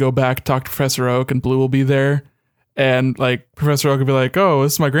 apparently you can go back, talk to Professor Oak, and Blue will be there. And like Professor Oak will be like, oh,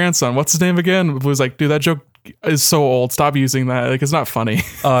 this is my grandson. What's his name again? And Blue's like, dude, that joke is so old. Stop using that. Like, it's not funny.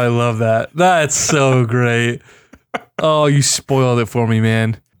 Oh, I love that. That's so great. Oh, you spoiled it for me,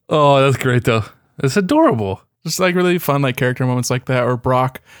 man. Oh, that's great though. It's adorable. Just like really fun, like character moments like that. Or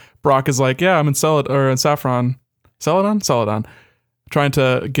Brock is like, yeah, I'm in Celadon, trying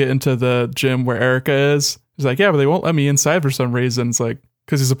to get into the gym where Erica is. He's like, yeah, but they won't let me inside for some reason. It's like,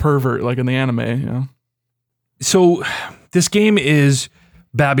 because he's a pervert, like in the anime, So this game is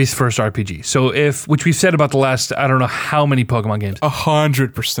Babby's first RPG. So which we've said about the last, I don't know how many Pokemon games.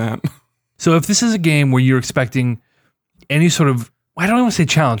 100%. So if this is a game where you're expecting any sort of, I don't want to say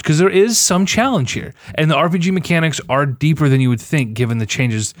challenge, because there is some challenge here. And the RPG mechanics are deeper than you would think given the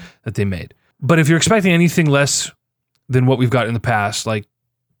changes that they made. But if you're expecting anything less than what we've got in the past, like,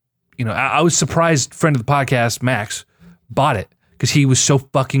 I was surprised friend of the podcast, Max, bought it because he was so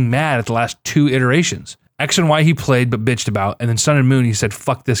fucking mad at the last 2 iterations. X and Y he played but bitched about, and then Sun and Moon he said,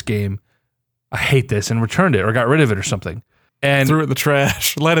 fuck this game. I hate this, and returned it or got rid of it or something. And threw it in the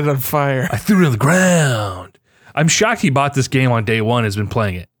trash, let it on fire. I threw it on the ground. I'm shocked he bought this game on day one, has been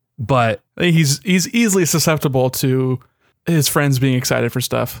playing it. But he's easily susceptible to his friends being excited for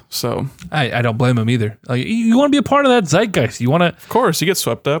stuff. So I don't blame him either. Like, you want to be a part of that zeitgeist. You want to, of course, you get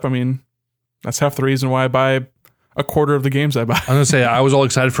swept up. I mean, that's half the reason why I buy a quarter of the games I buy. I'm gonna say I was all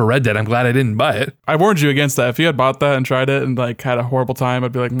excited for Red Dead. I'm glad I didn't buy it. I warned you against that. If you had bought that and tried it and like had a horrible time,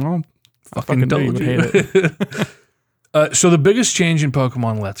 I'd be like, well, I fucking knew you would hate it. So the biggest change in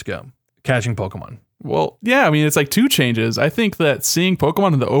Pokemon Let's Go, catching Pokemon. Well, yeah, I mean, it's like 2 changes. I think that seeing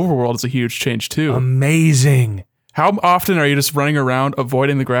Pokemon in the overworld is a huge change too. Amazing. How often are you just running around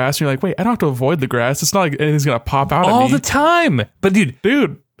avoiding the grass? And you're like, wait, I don't have to avoid the grass. It's not like anything's going to pop out at me. All the time. But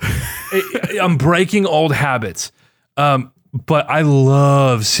dude. I'm breaking old habits. But I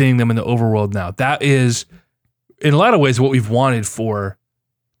love seeing them in the overworld now. That is, in a lot of ways, what we've wanted for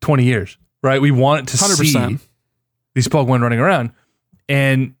 20 years, right? We want to 100%. See these Pokemon running around.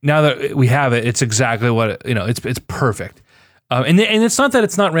 And now that we have it, it's exactly what, it's perfect. And it's not that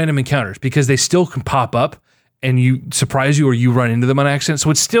it's not random encounters, because they still can pop up and you surprise you or you run into them on accident. So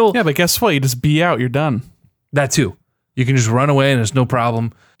it's still... Yeah, but guess what? You just bee out, you're done. That too. You can just run away and it's no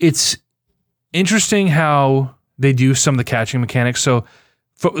problem. It's interesting how they do some of the catching mechanics. So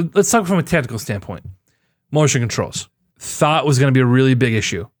let's talk from a technical standpoint. Motion controls. Thought was going to be a really big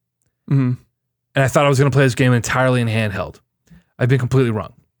issue. Mm-hmm. And I thought I was going to play this game entirely in handheld. I've been completely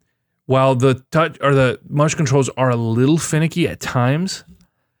wrong. While the touch or the motion controls are a little finicky at times,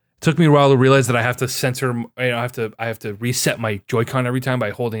 it took me a while to realize that I have to censor. I have to reset my Joy-Con every time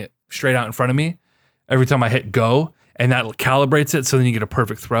by holding it straight out in front of me. Every time I hit go, and that calibrates it, so then you get a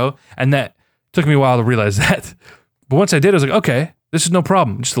perfect throw. And that took me a while to realize that. But once I did, I was like, okay, this is no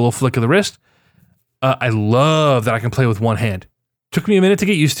problem. Just a little flick of the wrist. I love that I can play with one hand. Took me a minute to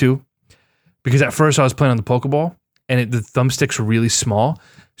get used to, because at first I was playing on the Pokeball, and the thumbstick's really small.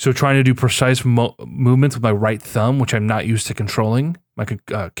 So trying to do precise movements with my right thumb, which I'm not used to controlling my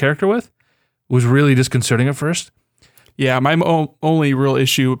character with, was really disconcerting at first. Yeah, my only real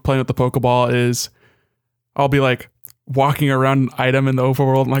issue playing with the Pokeball is I'll be like walking around an item in the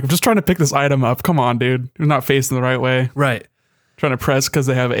overworld. I'm like, I'm just trying to pick this item up. Come on, dude. You're not facing the right way. Right. Trying to press because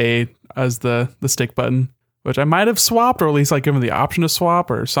they have A as the stick button, which I might have swapped, or at least like given the option to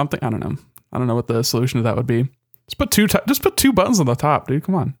swap or something. I don't know. I don't know what the solution to that would be. Just put 2 buttons on the top, dude.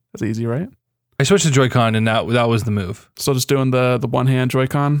 Come on. That's easy, right? I switched to Joy-Con, and that was the move. So just doing the one-hand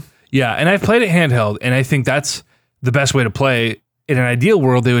Joy-Con? Yeah, and I've played it handheld, and I think that's the best way to play. In an ideal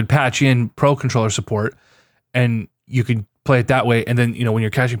world, they would patch in Pro Controller support, and you could play it that way. And then, when you're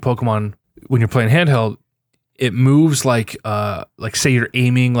catching Pokemon, when you're playing handheld, it moves like say you're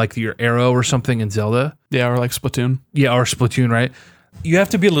aiming like your arrow or something in Zelda. Yeah, or like Splatoon. Yeah, or Splatoon, right? You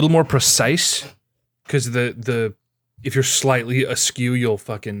have to be a little more precise, because if you're slightly askew, you'll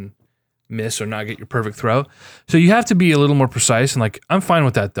fucking miss or not get your perfect throw. So you have to be a little more precise, and like, I'm fine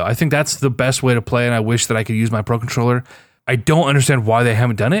with that though. I think that's the best way to play, and I wish that I could use my Pro Controller. I don't understand why they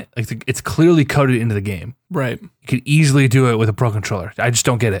haven't done it. Like, it's clearly coded into the game. Right. You could easily do it with a Pro Controller. I just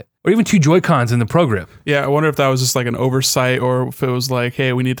don't get it. Or even 2 Joy-Cons in the Pro Grip. Yeah, I wonder if that was just like an oversight, or if it was like,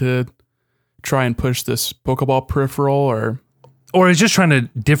 hey, we need to try and push this Pokeball peripheral, or it's just trying to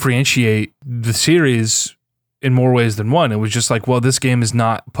differentiate the series in more ways than one. It was just like, well, this game is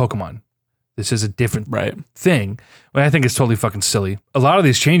not Pokemon. This is a different Right. thing. But I think it's totally fucking silly. A lot of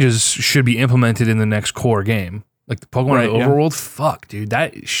these changes should be implemented in the next core game. Like the Pokemon in the Overworld, fuck, dude.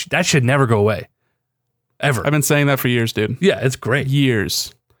 That should never go away. Ever. I've been saying that for years, dude. Yeah, it's great.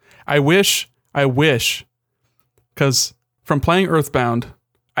 Years. I wish, because from playing Earthbound,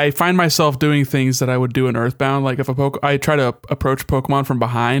 I find myself doing things that I would do in Earthbound. Like if I try to approach Pokemon from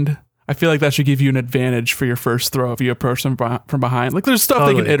behind, I feel like that should give you an advantage for your first throw if you approach them from behind. Like there's stuff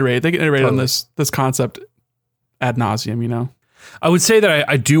they can iterate. They can iterate on this concept ad nauseum, you know? I would say that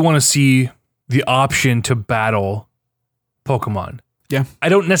I do want to see the option to battle Pokemon. Yeah. I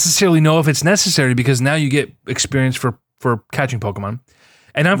don't necessarily know if it's necessary because now you get experience for catching Pokemon.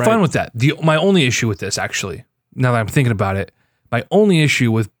 And I'm fine with that. My only issue with this, actually, now that I'm thinking about it, my only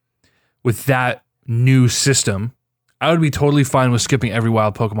issue with that new system, I would be totally fine with skipping every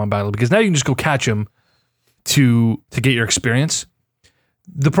wild Pokemon battle because now you can just go catch them to get your experience.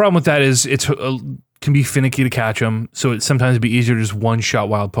 The problem with that is it can be finicky to catch them, so it sometimes be easier to just one-shot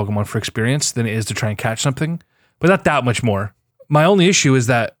wild Pokemon for experience than it is to try and catch something, but not that much more. My only issue is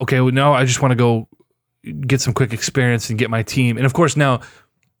that, okay, well, now I just want to go get some quick experience and get my team. And of course, now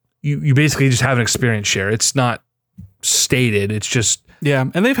you basically just have an experience share. It's not stated. It's just... Yeah,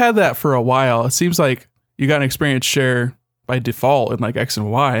 and they've had that for a while. It seems like you got an experience share by default in like X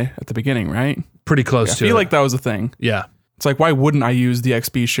and Y at the beginning, right? Pretty close to it. I feel like that was a thing. Yeah. It's like, why wouldn't I use the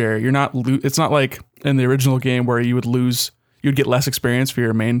XP share? It's not like in the original game where you'd get less experience for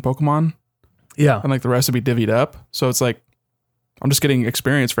your main Pokemon. Yeah. And like the rest would be divvied up. So it's like, I'm just getting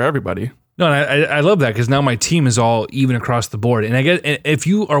experience for everybody. No, and I love that because now my team is all even across the board. And I guess if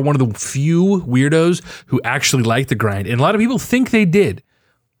you are one of the few weirdos who actually like the grind, and a lot of people think they did.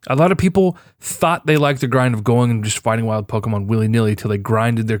 A lot of people thought they liked the grind of going and just fighting wild Pokemon willy-nilly till they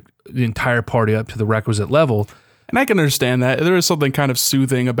grinded the entire party up to the requisite level. And I can understand that. There is something kind of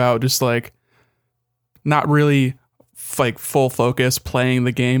soothing about just like not really like full focus playing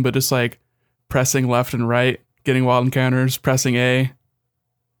the game, but just like pressing left and right, getting wild encounters, pressing A.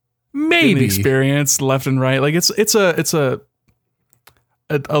 Maybe the experience left and right. Like it's a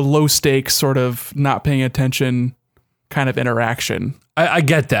low stakes sort of not paying attention kind of interaction. I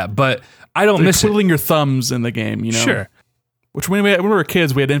get that, but I don't miss twiddling your thumbs in the game, you know? Sure. Which when we were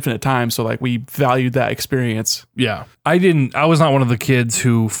kids, we had infinite time, so like we valued that experience. Yeah. I was not one of the kids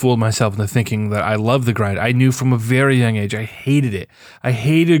who fooled myself into thinking that I love the grind. I knew from a very young age I hated it. I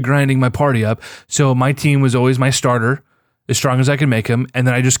hated grinding my party up. So my team was always my starter, as strong as I could make him, and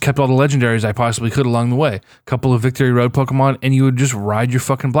then I just kept all the legendaries I possibly could along the way. A couple of Victory Road Pokemon, and you would just ride your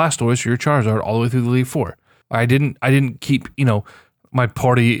fucking Blastoise or your Charizard all the way through the Elite Four. I didn't keep, my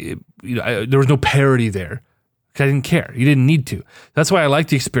party, there was no parity there. I didn't care. You didn't need to. That's why I like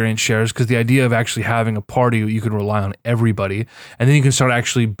the experience shares, because the idea of actually having a party you can rely on everybody, and then you can start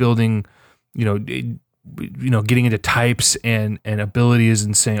actually building, getting into types and abilities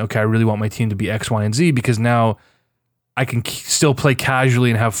and saying, okay, I really want my team to be X, Y, and Z, because now I can still play casually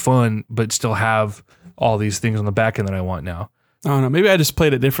and have fun, but still have all these things on the back end that I want now. I don't know. Maybe I just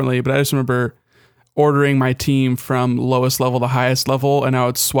played it differently, but I just remember ordering my team from lowest level to highest level, and I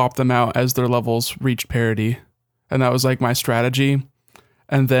would swap them out as their levels reached parity. And that was like my strategy.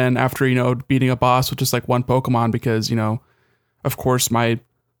 And then after, beating a boss with just like one Pokemon, because, of course my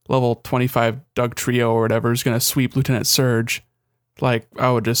level 25 Doug Trio or whatever is going to sweep Lieutenant Surge. Like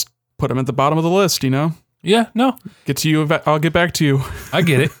I would just put him at the bottom of the list, Yeah, no. Get to you. I'll get back to you. I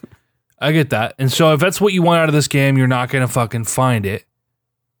get it. I get that. And so if that's what you want out of this game, you're not going to fucking find it.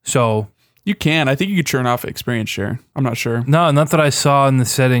 So you can. I think you could churn off experience share. I'm not sure. No, not that I saw in the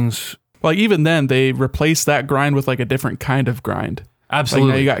settings. Like even then, they replaced that grind with like a different kind of grind. Absolutely.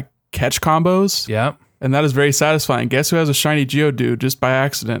 Like now you got catch combos. Yeah. And that is very satisfying. Guess who has a shiny Geodude just by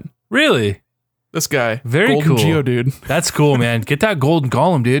accident? Really? This guy. Very golden cool. Geodude. That's cool, man. Get that golden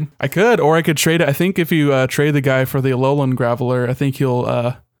golem, dude. I could, or I could trade it. I think if you trade the guy for the Alolan Graveler, I think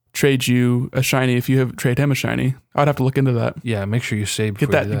he'll trade you a shiny if you trade him a shiny. I'd have to look into that. Yeah, make sure you save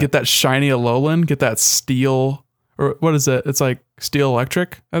before get that. Get that shiny Alolan. Get that steel, or what is it? It's like steel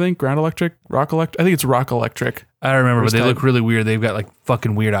electric. I think ground electric, rock electric. I think it's rock electric. I don't remember, but they look really weird. They've got like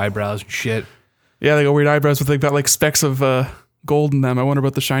fucking weird eyebrows and shit. Yeah, they got weird eyebrows with they've got like specks of gold in them. I wonder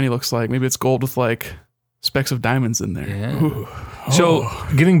what the shiny looks like. Maybe it's gold with like specks of diamonds in there. Yeah. So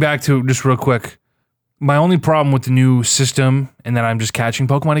getting back to just real quick, my only problem with the new system and that I'm just catching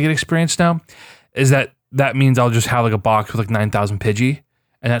Pokemon to get experience now is that means I'll just have like a box with like 9,000 Pidgey,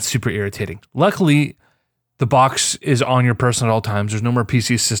 and that's super irritating. Luckily, the box is on your person at all times. There's no more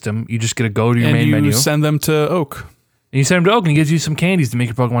PC system. You just get to go to your main menu. And you send them to Oak. And you send them to Oak, and he gives you some candies to make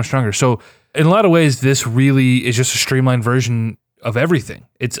your Pokemon stronger. So in a lot of ways, this really is just a streamlined version of everything.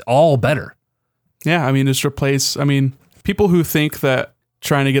 It's all better. Yeah, I mean, just replace. I mean, people who think that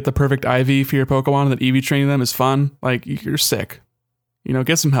trying to get the perfect IV for your Pokemon and that EV training them is fun, like, you're sick.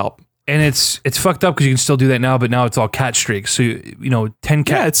 Get some help. And it's fucked up because you can still do that now, but now it's all cat streaks. So 10 cat.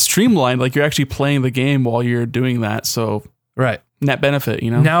 Yeah, it's streamlined. Like, you're actually playing the game while you're doing that. So Right. net benefit.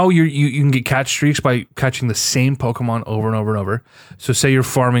 Now you can get catch streaks by catching the same Pokemon over and over and over. So say you're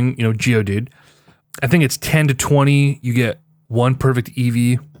farming, Geodude. I think it's 10 to 20. You get one perfect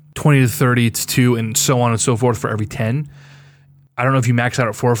EV. 20 to 30, it's 2, and so on and so forth for every 10. I don't know if you max out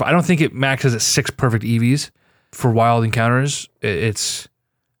at 4 or 5. I don't think it maxes at 6 perfect EVs for wild encounters.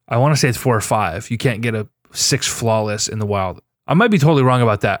 I want to say it's 4 or 5. You can't get a 6 flawless in the wild. I might be totally wrong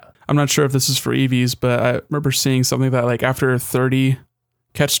about that. I'm not sure if this is for EVs, but I remember seeing something that like after a 30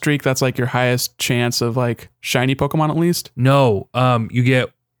 catch streak, that's like your highest chance of like shiny Pokemon at least. No, you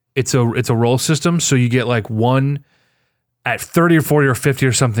get it's a roll system, so you get like one at 30 or 40 or 50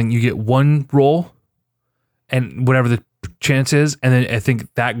 or something. You get one roll, and whatever the chance is, and then I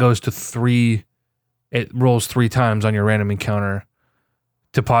think that goes to 3. It rolls 3 times on your random encounter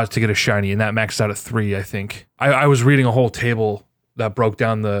to pause to get a shiny, and that maxes out at 3. I think I was reading a whole table that broke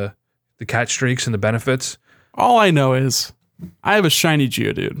down the catch streaks and the benefits. All I know is I have a shiny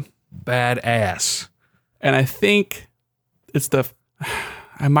Geodude. Badass. And I think it's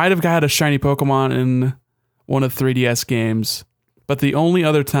I might have got a shiny Pokemon in one of 3DS games, but the only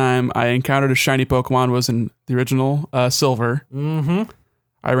other time I encountered a shiny Pokemon was in the original Silver. Mm-hmm.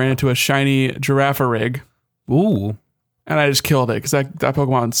 I ran into a shiny Girafarig. Ooh. And I just killed it because that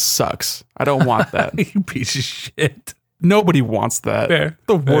Pokemon sucks. I don't want that. You piece of shit. Nobody wants that. Fair.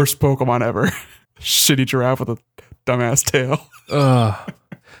 The worst Pokemon ever. Shitty giraffe with a dumbass tail.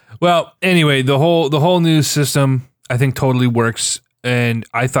 Well, anyway, the whole new system I think totally works, and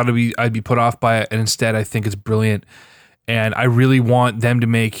I thought I'd be put off by it, and instead I think it's brilliant. And I really want them to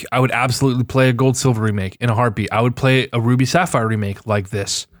make. I would absolutely play a Gold Silver remake in a heartbeat. I would play a Ruby Sapphire remake like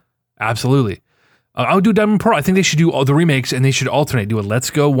this. Absolutely. I would do Diamond Pearl. I think they should do all the remakes, and they should alternate. Do a Let's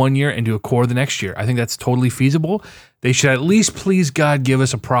Go one year and do a Core the next year. I think that's totally feasible. They should at least, please God, give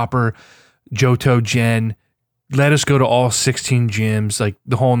us a proper Johto gen. Let us go to all 16 gyms, like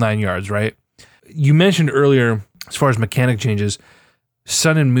the whole 9 yards, right? You mentioned earlier, as far as mechanic changes,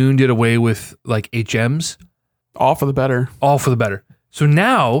 Sun and Moon did away with like HMs. All for the better. All for the better. So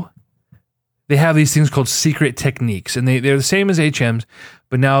now they have these things called secret techniques, and they're the same as HMs,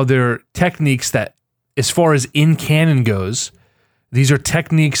 but now they're techniques that, as far as in canon goes, these are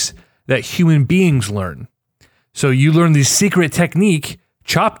techniques that human beings learn. So you learn the secret technique,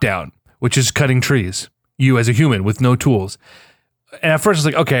 chop down, which is cutting trees. You as a human with no tools. And at first it's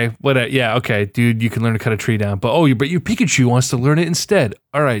like, okay, yeah, okay, dude, you can learn to cut a tree down. But your Pikachu wants to learn it instead.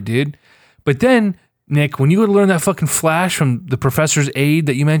 All right, dude. But then, Nick, when you go to learn that fucking flash from the professor's aid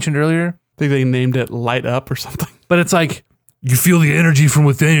that you mentioned earlier, I think they named it Light Up or something. But it's like you feel the energy from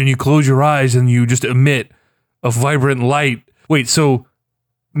within and you close your eyes and you just emit a vibrant light. Wait, so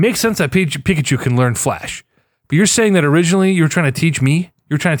makes sense that Pikachu can learn flash. But you're saying that originally you were trying to teach me?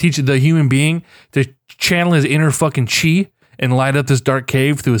 You're trying to teach the human being to channel his inner fucking chi and light up this dark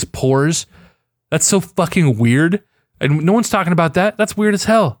cave through his pores? That's so fucking weird. And no one's talking about that. That's weird as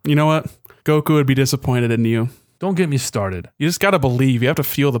hell. You know what? Goku would be disappointed in you. Don't get me started. You just got to believe. You have to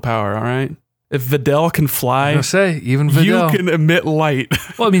feel the power, all right? If Videl can fly, I'm gonna say, even Videl. You can emit light.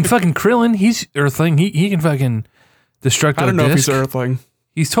 Well, I mean, fucking Krillin, he's Earthling. He can fucking destruct a disc. I don't know if he's Earthling.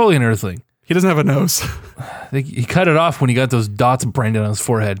 He's totally an Earthling. He doesn't have a nose. He cut it off when he got those dots branded on his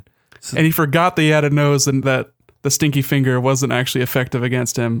forehead. So, and he forgot that he had a nose and that the stinky finger wasn't actually effective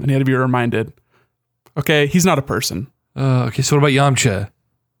against him, and he had to be reminded. Okay, he's not a person. Okay, so what about Yamcha?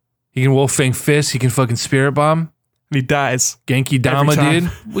 He can Wolf Fang Fist, he can fucking Spirit Bomb. And he dies. Genki Dama,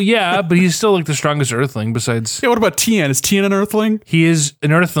 dude. Well, yeah, but he's still like the strongest Earthling besides... Yeah, what about Tien? Is Tien an Earthling? He is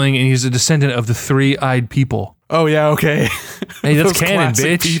an Earthling, and he's a descendant of the three-eyed people. Oh, yeah, okay. Hey, that's canon,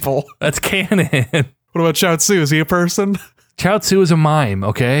 bitch. People. That's canon. What about Chaozu? Is he a person? Chaozu is a mime,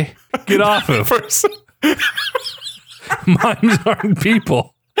 okay? Get off of. Person. Mimes aren't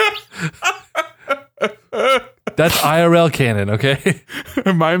people. That's IRL canon, okay?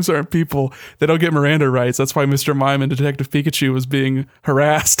 Mimes aren't people. They don't get Miranda rights. That's why Mr. Mime and Detective Pikachu was being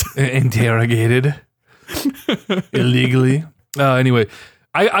harassed. Interrogated. Illegally. Anyway,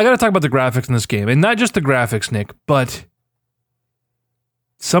 I got to talk about the graphics in this game. And not just the graphics, Nick, but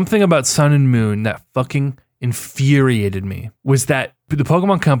something about Sun and Moon that fucking infuriated me was that the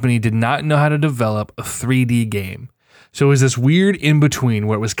Pokemon Company did not know how to develop a 3D game. So it was this weird in-between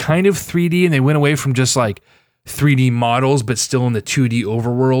where it was kind of 3D and they went away from just like 3D models, but still in the 2D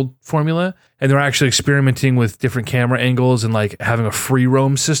overworld formula. And they're actually experimenting with different camera angles and like having a free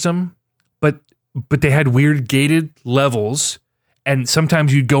roam system. But but they had weird gated levels. And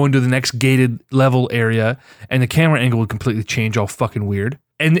sometimes you'd go into the next gated level area and the camera angle would completely change, all fucking weird.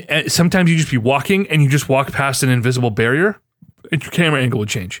 And sometimes you'd just be walking and you just walk past an invisible barrier and your camera angle would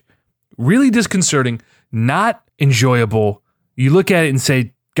change. Really disconcerting, not enjoyable. You look at it and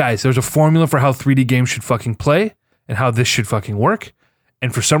say, guys, there's a formula for how 3D games should fucking play and how this should fucking work.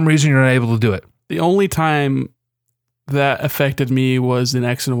 And for some reason, you're not able to do it. The only time that affected me was in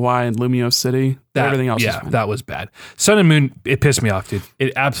X and Y and Lumio City. Everything else was fine. That was bad. Sun and Moon, it pissed me off, dude.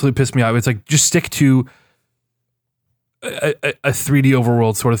 It absolutely pissed me off. It's like, just stick to a 3D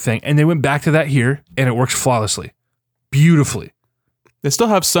overworld sort of thing. And they went back to that here, and it works flawlessly. Beautifully. They still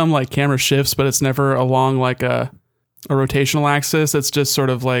have some like camera shifts, but it's never along like a rotational axis. It's just sort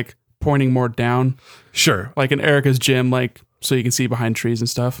of like pointing more down. Sure. Like in Erica's gym, like so you can see behind trees and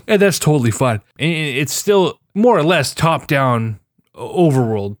stuff. Yeah, that's totally fine. And it's still more or less top-down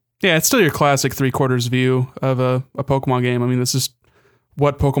overworld. Yeah, it's still your classic 3/4 view of a Pokemon game. I mean, this is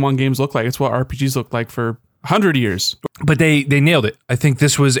what Pokemon games look like. It's what RPGs look like for 100 years. But they nailed it. I think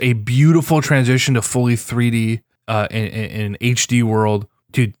this was a beautiful transition to fully 3D in an HD world.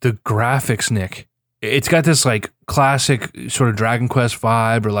 Dude, the graphics, Nick. It's got this like classic sort of Dragon Quest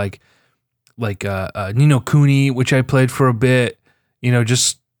vibe, or like Ni no Kuni, which I played for a bit. You know,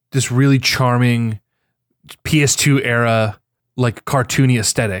 just this really charming PS2 era, like cartoony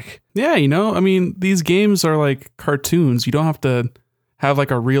aesthetic. Yeah, you know, I mean, these games are like cartoons. You don't have to have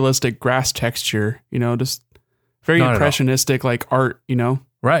like a realistic grass texture, you know, just very Not impressionistic like art, you know?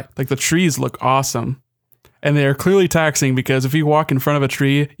 Right. Like the trees look awesome. And they are clearly taxing because if you walk in front of a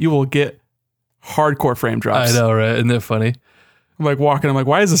tree, you will get hardcore frame drops. I know, right? Isn't that funny? I'm like walking, I'm like,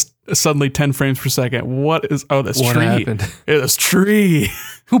 why is this suddenly 10 frames per second? What is, oh, this What tree. happened? Yeah, this tree.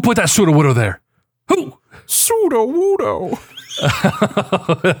 Who put that Sudowoodo there? Who? Sudowoodo.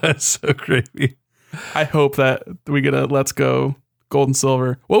 That's so creepy. I hope that we get a Let's Go Gold and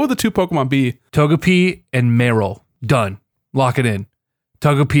Silver. What would the two Pokemon be? Togepi and Meryl. Done. Lock it in.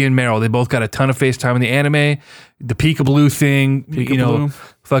 Togepi and Meryl. They both got a ton of face time in the anime. The Peekaboo thing, you know,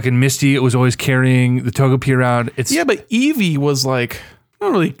 fucking Misty, it was always carrying the Togepi around. It's Yeah, but Eevee was like,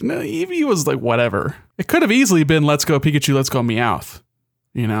 not really, no, Eevee was like whatever. It could have easily been Let's Go Pikachu, Let's Go Meowth.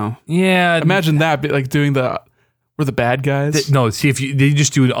 You know? Yeah. Imagine that, like doing we're the bad guys. No, see, if they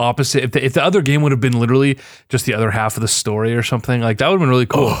just do the opposite. If the other game would have been literally just the other half of the story or something, like that would have been really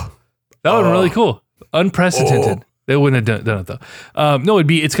cool. That would have been really cool. Unprecedented. They wouldn't have done it though. No,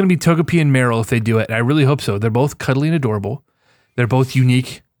 it's going to be Togepi and Meryl if they do it. And I really hope so. They're both cuddly and adorable. They're both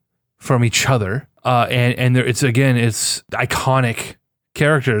unique from each other. And it's iconic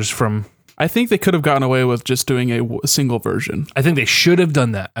characters from. I think they could have gotten away with just doing a single version. I think they should have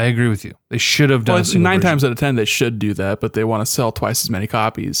done that. I agree with you. They should have done a single 9 version. times out of 10, they should do that, but they want to sell twice as many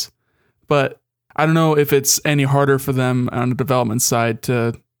copies. But I don't know if it's any harder for them on the development side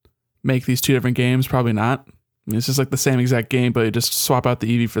to make these two different games. Probably not. I mean, it's just like the same exact game, but you just swap out the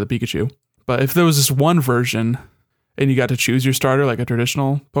Eevee for the Pikachu. But if there was just one version and you got to choose your starter like a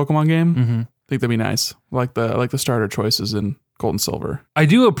traditional Pokemon game, I think that'd be nice. Like the starter choices in Gold and Silver. I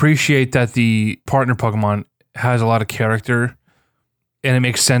do appreciate that the partner Pokemon has a lot of character, and it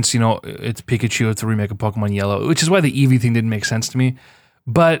makes sense. You know, it's Pikachu. It's a remake of Pokemon Yellow, which is why the Eevee thing didn't make sense to me.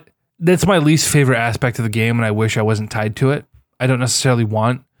 But that's my least favorite aspect of the game, and I wish I wasn't tied to it. I don't necessarily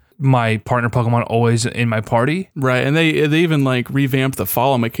want my partner Pokemon always in my party. Right, and they even like revamped the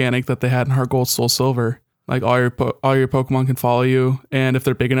follow mechanic that they had in Heart Gold Soul Silver. Like all your Pokemon can follow you, and if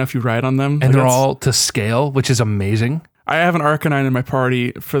they're big enough, you ride on them. And they're all to scale, which is amazing. I have an Arcanine in my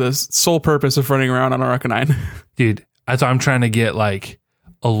party for the sole purpose of running around on Arcanine. Dude, I'm trying to get like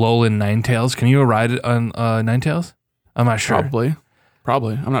a Alolan Ninetales. Can you ride it on Ninetales? I'm not sure.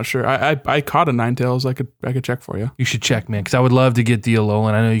 Probably. I'm not sure. I caught a Ninetales. I could check for you. You should check, man, because I would love to get the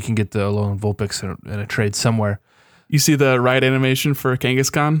Alolan. I know you can get the Alolan Vulpix in a trade somewhere. You see the ride animation for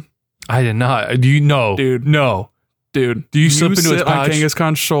Kangaskhan? I did not. Do you know? Dude. No. Dude. Do you slip into his pouch? On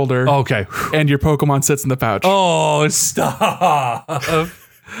Kangaskhan's shoulder. Oh, okay. And your Pokemon sits in the pouch. Oh, stop.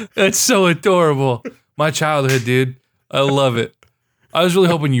 That's so adorable. My childhood, dude. I love it. I was really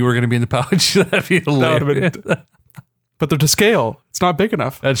hoping you were going to be in the pouch. That'd be hilarious. But they're to scale. It's not big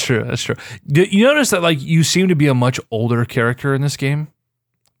enough. That's true. You notice that like you seem to be a much older character in this game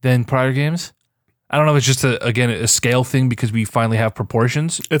than prior games? I don't know if it's just a scale thing because we finally have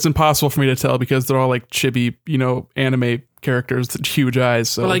proportions. It's impossible for me to tell because they're all like chibi, anime characters with huge eyes.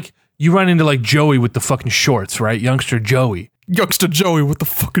 So but like you run into like Joey with the fucking shorts, right? Youngster Joey with the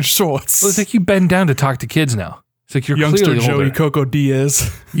fucking shorts. Well, it's like you bend down to talk to kids now. It's like you're Youngster clearly Joey older. Coco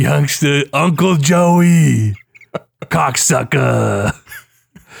Diaz. Youngster Uncle Joey. Cocksucker.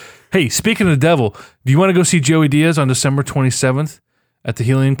 Hey, speaking of the devil, do you want to go see Joey Diaz on December 27th at the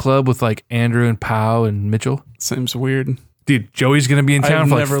Helium Club with like Andrew and Powell and Mitchell? Seems weird. Dude, Joey's going to be in town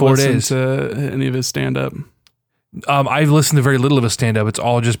for like 4 days. To any of his stand-up. I've listened to very little of his stand-up. It's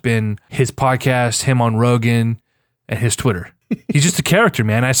all just been his podcast, him on Rogan, and his Twitter. He's just a character,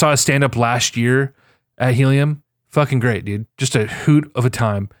 man. I saw his stand-up last year at Helium. Fucking great, dude. Just a hoot of a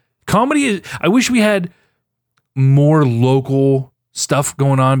time. Comedy is... I wish we had more local stuff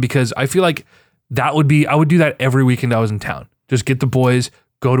going on because I feel like that would be... I would do that every weekend I was in town. Just get the boys,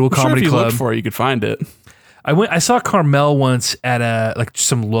 go to a comedy club. Look for it, you could find it. I saw Carmel once at a like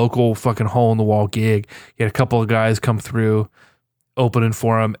some local fucking hole in the wall gig. He had a couple of guys come through opening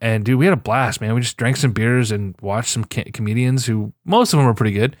for him, and dude, we had a blast, man. We just drank some beers and watched some comedians who most of them were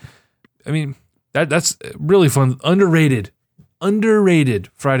pretty good. I mean, that's really fun. Underrated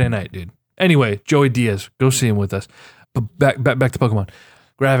Friday night, dude. Anyway, Joey Diaz, go see him with us. But back to Pokemon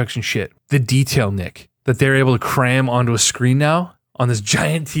graphics and shit. The detail, Nick, that they're able to cram onto a screen now on this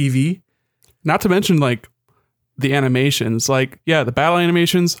giant TV. Not to mention like the animations, like, yeah, the battle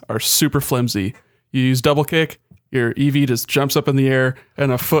animations are super flimsy. You use double kick, your EV just jumps up in the air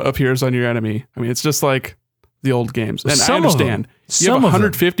and a foot appears on your enemy. I mean, it's just like the old games. And I understand you have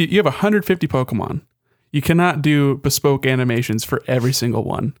 150 Pokemon. You cannot do bespoke animations for every single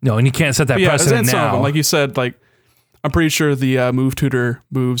one. No, and you can't set that precedent now. Some of them, like you said, like I'm pretty sure the Move Tutor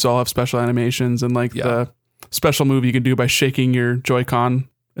moves all have special animations, and like the special move you can do by shaking your Joy-Con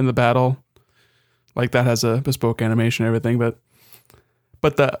in the battle. Like that has a bespoke animation and everything,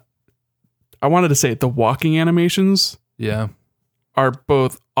 but I wanted to say the walking animations are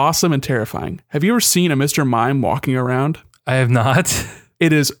both awesome and terrifying. Have you ever seen a Mr. Mime walking around? I have not.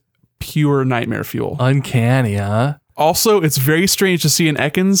 It is pure nightmare fuel. Uncanny, huh? Also, it's very strange to see an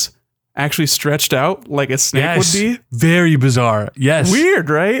Ekans actually stretched out like a snake would be. Very bizarre. Yes. Weird,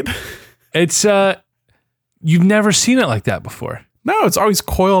 right? It's you've never seen it like that before. No, it's always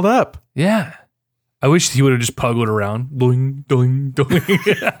coiled up. Yeah. I wish he would have just puggled around. Doing, doing, doing.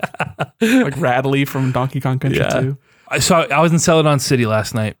 Like Rattly from Donkey Kong Country 2. I was in Celadon City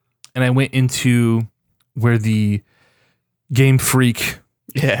last night, and I went into where the Game Freak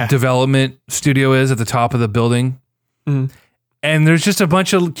development studio is at the top of the building. Mm. And there's just a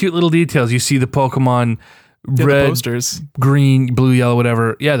bunch of cute little details. You see the Pokemon red, the posters, green, blue, yellow,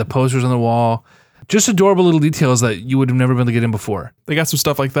 whatever. Yeah, the posters on the wall. Just adorable little details that you would have never been able to get in before. They got some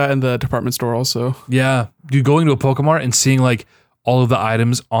stuff like that in the department store also. Yeah. Dude, going to a Pokemart and seeing like all of the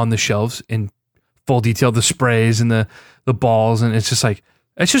items on the shelves in full detail, the sprays and the balls, and it's just like,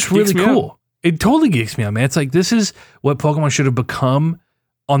 it's just really cool. It totally geeks me out, man. It's like, this is what Pokemon should have become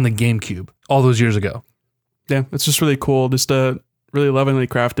on the GameCube all those years ago. Yeah, it's just really cool. Just really lovingly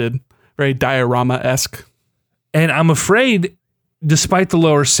crafted, very diorama-esque. And I'm afraid, despite the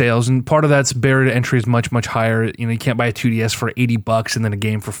lower sales, and part of that's barrier to entry is much, much higher. You know, you can't buy a 2DS for $80 and then a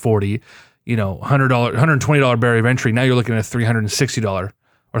game for $40. You know, $120 barrier of entry. Now you're looking at a $360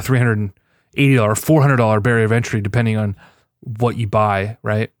 or $380, $400 barrier of entry, depending on what you buy,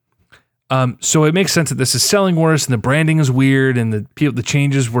 right? So it makes sense that this is selling worse, and the branding is weird, and the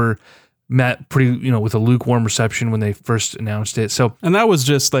changes were met pretty, with a lukewarm reception when they first announced it. So, and that was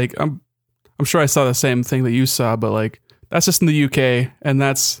just like, I'm sure I saw the same thing that you saw, but like, that's just in the UK, and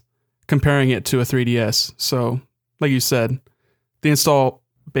that's comparing it to a 3DS. So, like you said, the install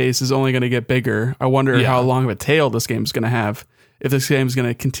base is only going to get bigger. I wonder how long of a tail this game is going to have, if this game is going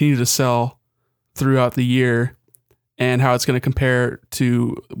to continue to sell throughout the year, and how it's going to compare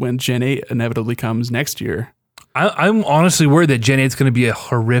to when Gen 8 inevitably comes next year. I'm honestly worried that Gen 8 is going to be a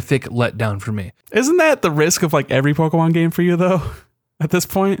horrific letdown for me. Isn't that the risk of like every Pokemon game for you, though, at this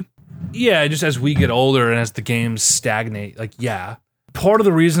point? Yeah, just as we get older and as the games stagnate, part of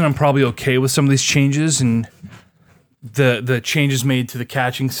the reason I'm probably okay with some of these changes and the changes made to the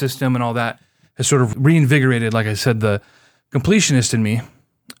catching system and all that has sort of reinvigorated, like I said, the completionist in me.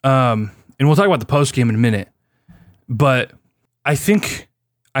 And we'll talk about the post game in a minute, but I think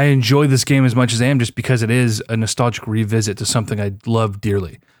I enjoy this game as much as I am just because it is a nostalgic revisit to something I loved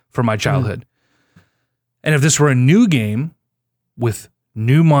dearly from my childhood. And if this were a new game with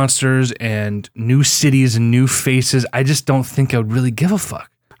new monsters and new cities and new faces, I just don't think I would really give a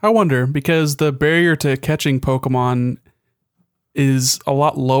fuck. I wonder, because the barrier to catching Pokemon is a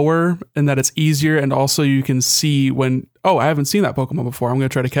lot lower in that it's easier, and also you can see when, I haven't seen that Pokemon before, I'm going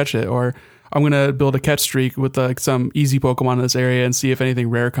to try to catch it, or I'm going to build a catch streak with some easy Pokemon in this area and see if anything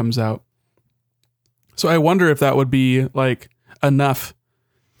rare comes out. So I wonder if that would be like enough,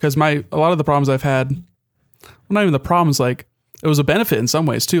 because a lot of the problems I've had, well, not even the problems, like it was a benefit in some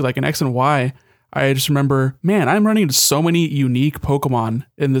ways too. Like in X and Y, I just remember, man, I'm running into so many unique Pokemon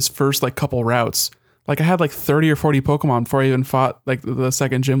in this first like couple routes. Like I had like 30 or 40 Pokemon before I even fought like the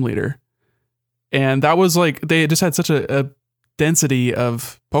second gym leader. And that was like, they just had such a density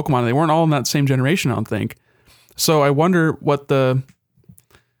of Pokemon. They weren't all in that same generation, I don't think. So I wonder what the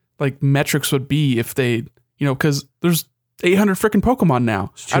like metrics would be if they, because there's 800 freaking Pokemon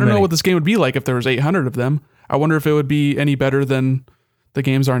now. I don't know what this game would be like if there was 800 of them. I wonder if it would be any better than the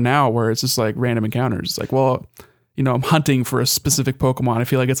games are now, where it's just like random encounters. It's like, well, I'm hunting for a specific Pokemon. I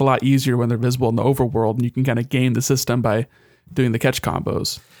feel like it's a lot easier when they're visible in the overworld, and you can kind of game the system by doing the catch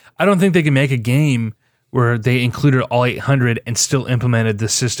combos. I don't think they can make a game where they included all 800 and still implemented the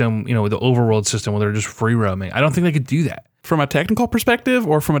system, the overworld system where they're just free roaming. I don't think they could do that. From a technical perspective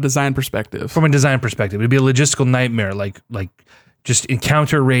or from a design perspective? From a design perspective. It'd be a logistical nightmare, like just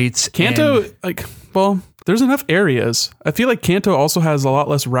encounter rates. Kanto, there's enough areas. I feel like Kanto also has a lot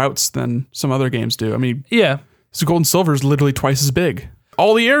less routes than some other games do. I mean, yeah. So Gold and Silver is literally twice as big.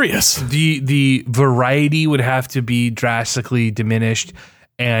 All the areas. The variety would have to be drastically diminished,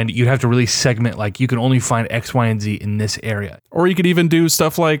 and you'd have to really segment, like you can only find X, Y, and Z in this area. Or you could even do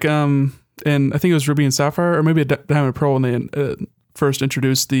stuff like, and I think it was Ruby and Sapphire, or maybe Diamond and Pearl when they first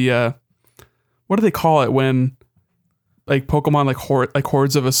introduced the, what do they call it when like Pokemon, like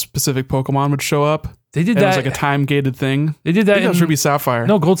hordes of a specific Pokemon would show up? They did that. It was like a time gated thing. They did that. I think that was Ruby Sapphire.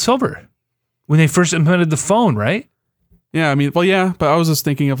 No, Gold Silver. When they first implemented the phone, right? Yeah, I mean, well, yeah, but I was just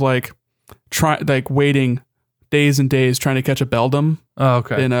thinking of waiting days and days trying to catch a Beldum. Oh,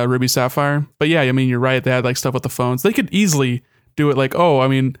 okay. In Ruby Sapphire. But yeah, I mean, you're right. They had like stuff with the phones. They could easily do it like,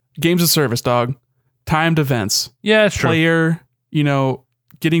 games of service, dog. Timed events. Yeah, it's true. Player,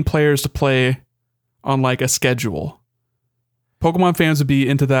 getting players to play on like a schedule. Pokemon fans would be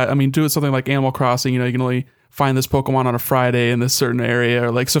into that. I mean, do it something like Animal Crossing. You can only find this Pokemon on a Friday in this certain area,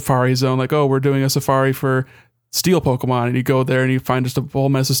 or like Safari Zone. Like, we're doing a safari for Steel Pokemon, and you go there and you find just a whole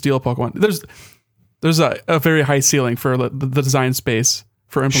mess of Steel Pokemon. There's a very high ceiling for the design space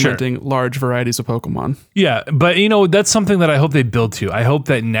for implementing large varieties of Pokemon. Yeah, but that's something that I hope they build to. I hope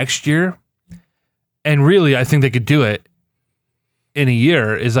that next year, and really I think they could do it in a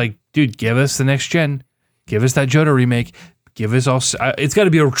year, is like, dude, give us the next gen. Give us that Johto remake. Give us all. It's got to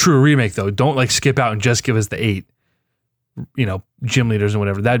be a true remake, though. Don't like skip out and just give us the 8, gym leaders and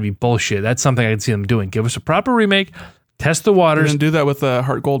whatever. That'd be bullshit. That's something I could see them doing. Give us a proper remake. Test the waters. They didn't do that with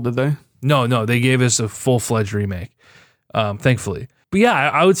Heart Gold, did they? No. They gave us a full-fledged remake, thankfully. But yeah,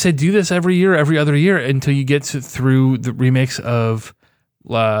 I would say do this every year, every other year until you get through the remakes of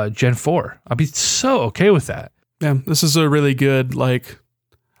Gen 4. I'll be so okay with that. Yeah, this is a really good,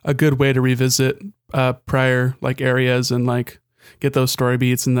 a good way to revisit prior areas and get those story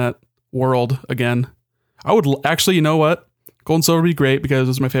beats in that world again. I would actually, you know what? Gold and Silver would be great because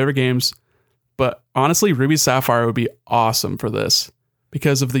those are my favorite games. But honestly, Ruby Sapphire would be awesome for this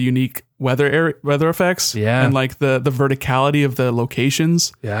because of the unique weather effects. Yeah. And the verticality of the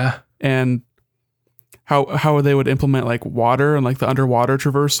locations. Yeah. And how they would implement water and the underwater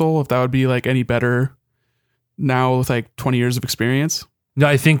traversal, if that would be any better now with 20 years of experience. No,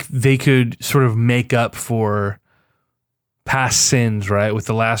 I think they could sort of make up for past sins, right? With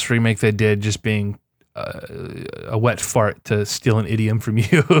the last remake they did just being a wet fart, to steal an idiom from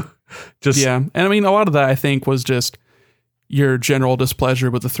you. Yeah. And I mean, a lot of that I think was just your general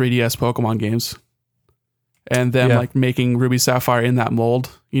displeasure with the 3DS Pokemon games and them making Ruby Sapphire in that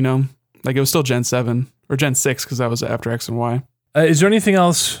mold, it was still Gen 7 or Gen 6 because that was after X and Y. Is there anything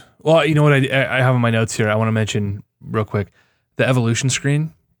else? Well, you know what I have on my notes here I want to mention real quick. The evolution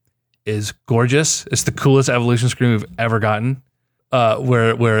screen is gorgeous. It's the coolest evolution screen we've ever gotten.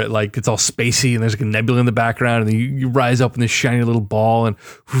 Where it's all spacey and there's a nebula in the background, and then you rise up in this shiny little ball, and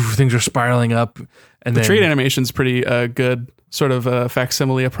things are spiraling up. And the trade animation is pretty good, sort of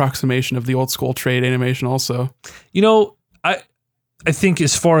facsimile approximation of the old school trade animation. Also, I think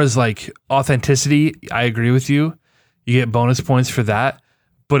as far as authenticity, I agree with you. You get bonus points for that.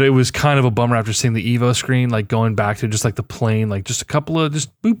 But it was kind of a bummer after seeing the Evo screen, going back to just the plain, just a couple of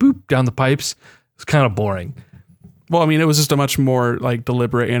just boop, boop down the pipes. It's kind of boring. Well, I mean, it was just a much more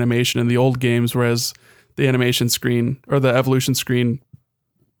deliberate animation in the old games, whereas the animation screen or the evolution screen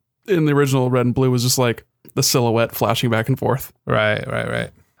in the original Red and Blue was just the silhouette flashing back and forth. Right.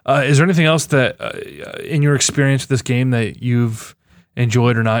 Is there anything else that in your experience with this game that you've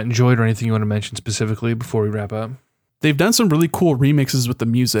enjoyed or not enjoyed, or anything you want to mention specifically before we wrap up? They've done some really cool remixes with the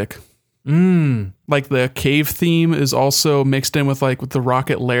music. The cave theme is also mixed in with the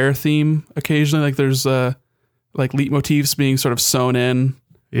Rocket Lair theme occasionally. There's leitmotifs being sort of sewn in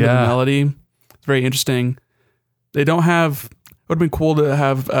with the melody. It's very interesting. They don't have, it would have been cool to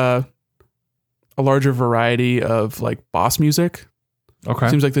have a larger variety of like boss music. Okay.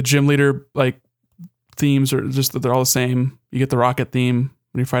 Seems like the gym leader like themes are just that they're all the same. You get the rocket theme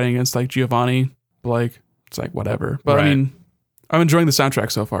when you're fighting against like Giovanni, but like it's like whatever. But Right. I mean, I'm enjoying the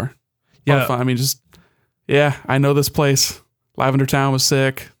soundtrack so far. Yeah. Fun. I mean, I know this place. Lavender Town was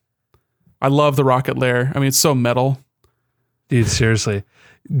sick. I love the rocket lair. I mean, it's so metal. Dude, seriously.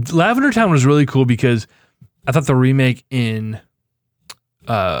 Lavender Town was really cool because I thought the remake in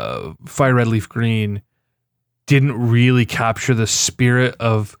Fire Red Leaf Green didn't really capture the spirit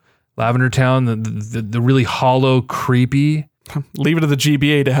of Lavender Town, the really hollow, creepy. Leave it to the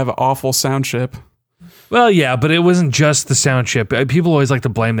GBA to have an awful sound chip. Well, yeah, but it wasn't just the sound chip. People always like to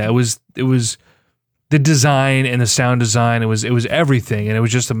blame that. It was the design and the sound design. It was everything, and it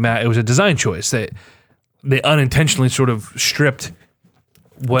was just it was a design choice that they unintentionally sort of stripped.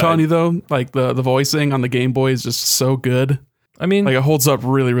 I'm telling you though, like the voicing on the Game Boy is just so good. I mean, Like it holds up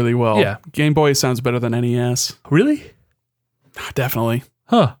really, really well. Yeah. Game Boy sounds better than NES. really? Definitely.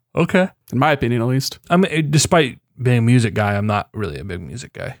 Huh. Okay. In my opinion, at least. I mean, despite being a music guy, I'm not really a big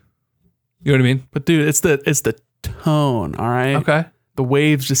music guy. You know what I mean? But dude, it's the tone, all right? Okay. The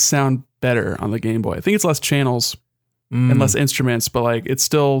waves just sound better on the Game Boy. I think it's less channels and less instruments, but like it's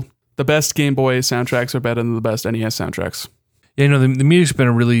still the best Game Boy soundtracks are better than the best NES soundtracks. Yeah, the music's been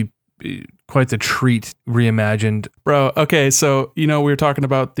a really quite the treat reimagined. Bro, okay, so we were talking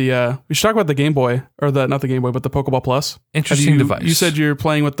about we should talk about the Game Boy, or not the Game Boy, but the Pokeball Plus. Interesting device. You said you're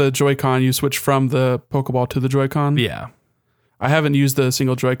playing with the Joy-Con, you switched from the Pokeball to the Joy-Con? Yeah. I haven't used the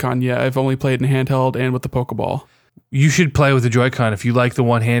single Joy-Con yet. I've only played in handheld and with the Pokeball. You should play with the Joy-Con if you like the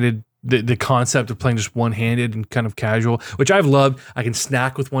one-handed, the concept of playing just one-handed and kind of casual, which I've loved. I can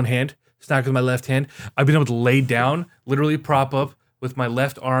snack with one hand, snack with my left hand. I've been able to lay down, literally prop up with my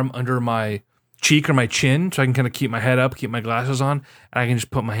left arm under my cheek or my chin so I can kind of keep my head up, keep my glasses on, and I can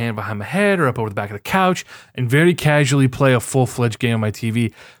just put my hand behind my head or up over the back of the couch and very casually play a full-fledged game on my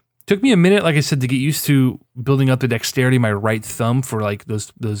TV. Took me a minute, like I said, to get used to building up the dexterity of my right thumb for like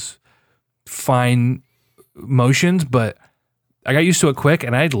those fine motions, but I got used to it quick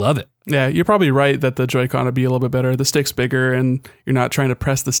and I love it. Yeah, you're probably right that the Joy-Con would be a little bit better. The stick's bigger and you're not trying to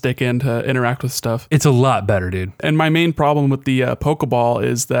press the stick in to interact with stuff. It's a lot better, dude. And my main problem with the Pokeball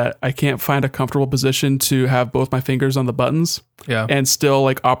is that I can't find a comfortable position to have both my fingers on the buttons Yeah. and still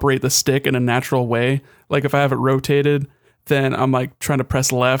like operate the stick in a natural way. Like if I have it rotated, then I'm like trying to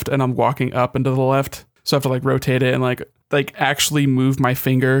press left and I'm walking up into the left. So I have to like rotate it and like actually move my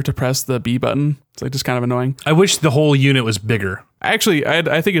finger to press the B button. It's like just kind of annoying. I wish the whole unit was bigger. Actually,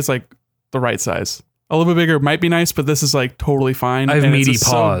 I think it's like the right size. A little bit bigger might be nice, but this is like totally fine. I have and meaty it's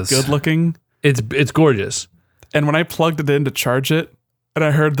just paws. so good looking. It's gorgeous. And when I plugged it in to charge it, and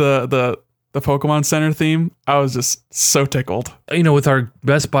I heard the Pokemon Center theme, I was just so tickled. With our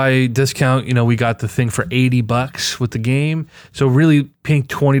Best Buy discount, we got the thing for $80 with the game. So really paying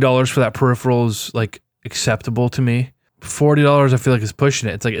 $20 for that peripheral is like acceptable to me. $40, I feel like is pushing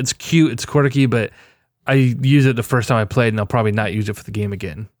it. It's like, it's cute, it's quirky, but I used it the first time I played and I'll probably not use it for the game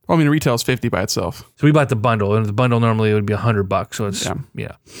again. Well, I mean, retail is $50 by itself. So we bought the bundle, and the bundle normally would be $100. So it's,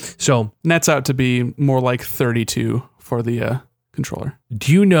 yeah. So Nets out to be more like $32 for the controller.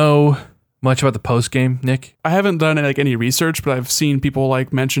 do you know much about the post game, Nick? I haven't done like any research, but I've seen people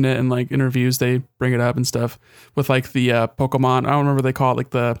like mention it in like interviews. They bring it up and stuff with like the Pokemon. I don't remember what they call it, like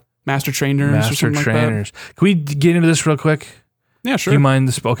the Master Trainers or Master something Trainers. Can we get into this real quick? Yeah, Do sure. you mind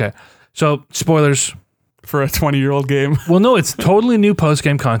this? Okay. So spoilers. For a 20-year-old game. Well, no, it's totally new post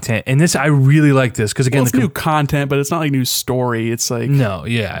game content, and this I really like this because again, Well, it's new content, but it's not like new story. It's like no,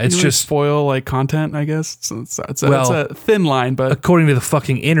 yeah, it's you just spoil like content, I guess. It's Well, a thin line, but according to the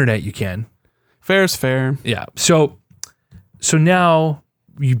fucking internet, you can. fair's fair. Yeah. So now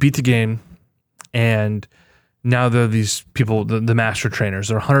you beat the game, and now there are these people, the master trainers.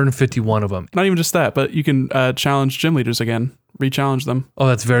 There are 151 of them. Not even just that, but you can challenge gym leaders again, re-challenge them. Oh,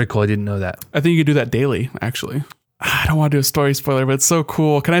 that's very cool. I didn't know that. I think you can do that daily, actually. I don't want to do a story spoiler, but it's so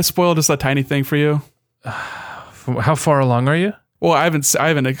cool. Can I spoil just a tiny thing for you? How far along are you? Well, I haven't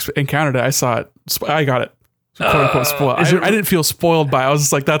encountered it. I saw it. I got it. Quote unquote spoiled. I didn't feel spoiled by it. I was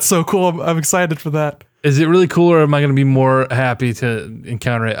just like, that's so cool. I'm excited for that. Is it really cool, or am I going to be more happy to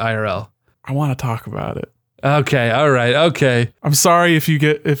encounter it IRL? I want to talk about it. Okay. All right. Okay. I'm sorry if you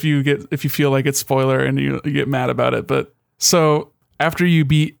feel like it's spoiler and you get mad about it. But so after you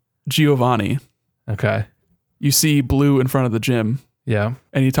beat Giovanni, Okay. you see Blue in front of the gym, Yeah.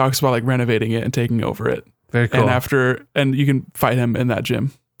 and he talks about like renovating it and taking over it. Very cool. And you can fight him in that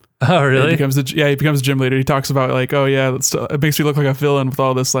gym. Oh, really? He becomes a gym leader. He talks about like, oh yeah, it makes me look like a villain with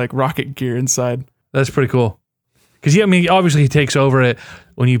all this like rocket gear inside. That's pretty cool. Because obviously he takes over it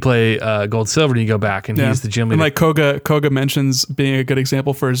when you play Gold Silver and you go back and he's the gym leader. And like Koga mentions being a good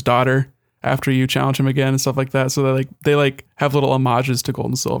example for his daughter after you challenge him again and stuff like that. So they have little homages to Gold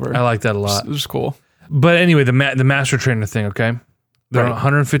and Silver. I like that a lot. It's just cool. But anyway, the master trainer thing, okay? There are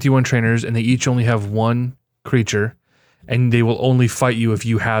 151 trainers and they each only have one creature and they will only fight you if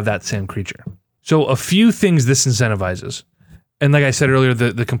you have that same creature. So a few things this incentivizes. And like I said earlier,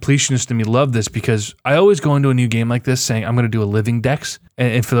 the completionist in me love this because I always go into a new game like this saying, I'm going to do a living dex.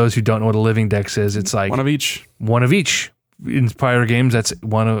 And for those who don't know what a living dex is, it's like... One of each. One of each. In prior games, that's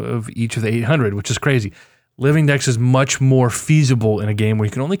one of each of the 800, which is crazy. Living dex is much more feasible in a game where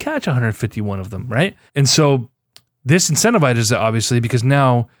you can only catch 151 of them, right? And so this incentivizes it, obviously, because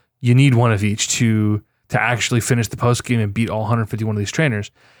now you need one of each to actually finish the post game and beat all 151 of these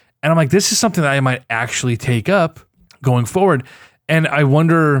trainers. And I'm like, this is something that I might actually take up going forward. And I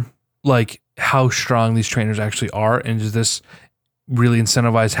wonder like how strong these trainers actually are. And does this really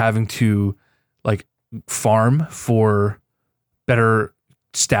incentivize having to like farm for better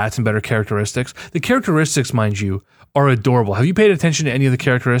stats and better characteristics? The characteristics, mind you, are adorable. Have you paid attention to any of the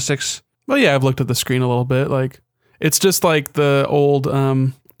characteristics? Well, yeah, I've looked at the screen a little bit. Like it's just like the old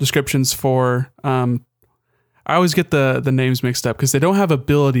descriptions for I always get the names mixed up because they don't have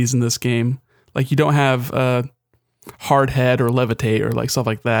abilities in this game. Like you don't have hard head or levitate or like stuff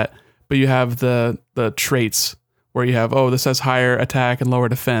like that, but you have the traits where you have, this has higher attack and lower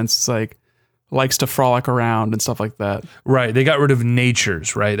defense. It's like likes to frolic around and stuff like that. Right. They got rid of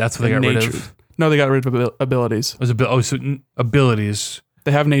natures, right? That's what they got rid of. No, they got rid of abilities. Abilities.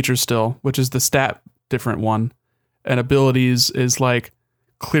 They have nature still, which is the stat different one. And abilities is like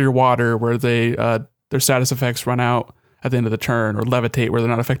clear water where they their status effects run out at the end of the turn, or levitate where they're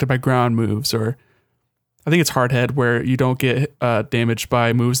not affected by ground moves, or I think it's hard head where you don't get damaged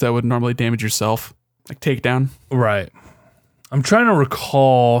by moves that would normally damage yourself, like takedown. Right. I'm trying to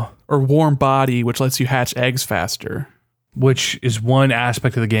recall. Or warm body, which lets you hatch eggs faster. Which is one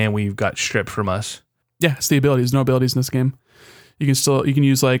aspect of the game we've got stripped from us. Yeah, it's the abilities. No abilities in this game. You can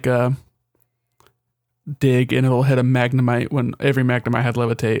use like dig and it'll hit a Magnemite when every Magnemite had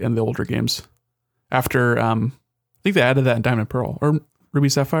levitate in the older games. After I think they added that in Diamond Pearl or Ruby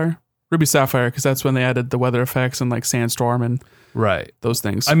Sapphire. Ruby Sapphire, because that's when they added the weather effects and like Sandstorm and those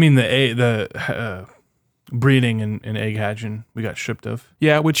things. I mean the breeding and egg hatching we got stripped of.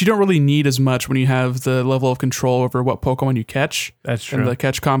 Yeah, which you don't really need as much when you have the level of control over what Pokemon you catch. That's true. And the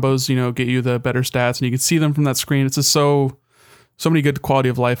catch combos, get you the better stats and you can see them from that screen. It's just so many good quality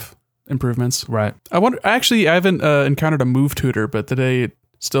of life improvements. Right. I haven't encountered a move tutor, but did they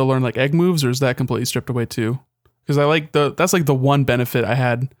still learn like egg moves or is that completely stripped away too? Because that's like the one benefit I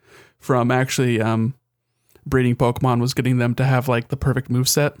had from actually breeding Pokemon was getting them to have like the perfect move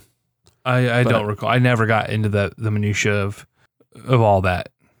set. I don't recall. I never got into the minutia of all that.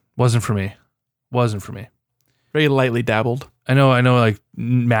 Wasn't for me. Very lightly dabbled. I know like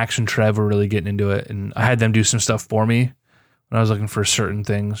Max and Trev were really getting into it and I had them do some stuff for me when I was looking for certain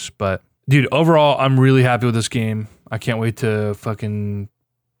things. But dude, overall, I'm really happy with this game. I can't wait to fucking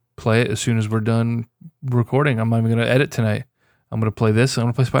play it as soon as we're done recording. I'm not even going to edit tonight. I'm going to play this and I'm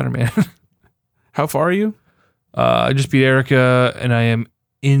going to play Spider-Man. How far are you? I just beat Erica and I am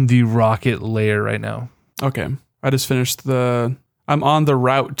in the rocket layer right now. Okay. I just finished I'm on the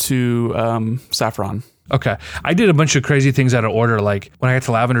route to Saffron. Okay. I did a bunch of crazy things out of order. Like when I got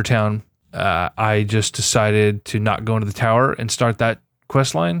to Lavender Town, I just decided to not go into the tower and start that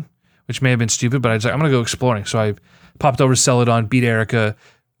quest line, which may have been stupid, but I was like, I'm going to go exploring. So I popped over to Celadon, beat Erica,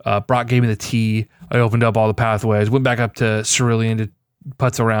 Brock gave me the tea. I opened up all the pathways, went back up to Cerulean to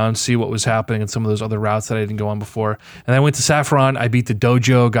putz around, see what was happening in some of those other routes that I didn't go on before. And I went to Saffron. I beat the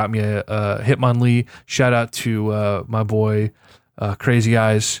dojo, got me a Hitmonlee. Shout out to my boy, Crazy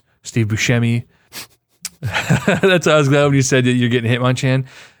Eyes, Steve Buscemi. That's why I was glad when you said that you're getting Hitmonchan,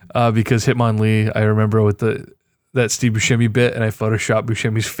 because Hitmonlee, I remember with that Steve Buscemi bit, and I photoshopped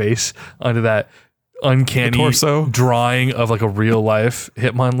Buscemi's face onto that uncanny torso drawing of like a real life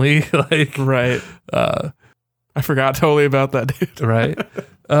Hitmonlee. Like, right. I forgot totally about that, dude. Right.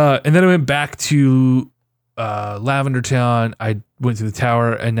 And then I went back to Lavender Town. I went to the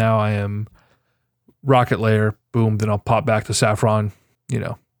tower, and now I am Rocket Layer. Boom. Then I'll pop back to Saffron,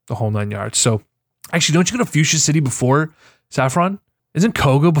 the whole 9 yards. So actually, don't you go to Fuchsia City before Saffron? Isn't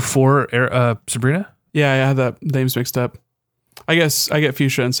Koga before Sabrina? Yeah, I had that names mixed up. I guess I get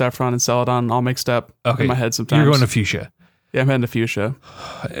Fuchsia and Saffron and Celadon all mixed up in my head sometimes. You're going to Fuchsia. Yeah, I'm heading to Fuchsia.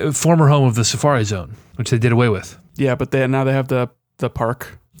 Former home of the Safari Zone, which they did away with. Yeah, but now they have the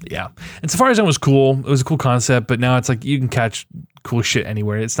park. Yeah. And Safari Zone was cool. It was a cool concept, but now it's like you can catch cool shit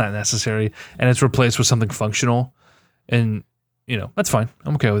anywhere. It's not necessary. And it's replaced with something functional. And, that's fine.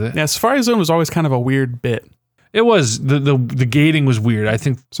 I'm okay with it. Yeah, Safari Zone was always kind of a weird bit. It was the gating was weird. I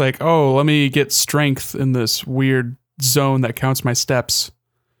think It's like, oh, let me get strength in this weird zone that counts my steps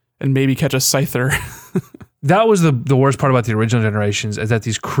and maybe catch a scyther. that was the worst part about the original generations, is that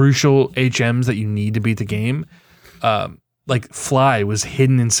these crucial HMs that you need to beat the game, like Fly was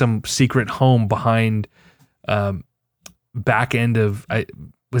hidden in some secret home behind back end of it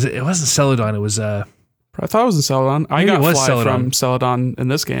wasn't Celadon, it was I thought it was in Celadon. I Maybe got it was Fly Celadon. from Celadon in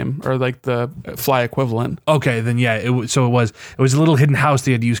this game, or like the Fly equivalent. okay, then yeah, it was a little hidden house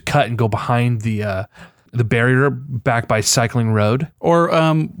that you had to use cut and go behind the barrier back by Cycling Road. Or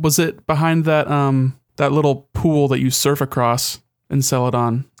was it behind that that little pool that you surf across in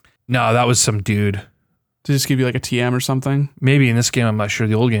Celadon? No, that was some dude. To just give you like a TM or something? Maybe in this game, I'm not sure.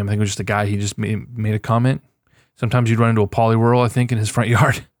 The old game, I think it was just a guy. He just made a comment. Sometimes you'd run into a Poliwhirl, I think, in his front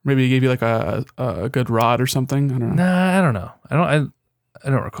yard. Maybe he gave you like a good rod or something? I don't know. Nah, I don't know. I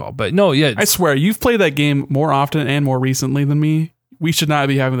don't recall. But no, yeah. I swear, you've played that game more often and more recently than me. We should not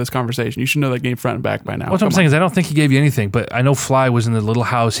be having this conversation. You should know that game front and back by now. What I'm saying is I don't think he gave you anything, but I know Fly was in the little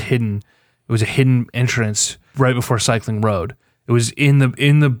house hidden. It was a hidden entrance right before Cycling Road. It was in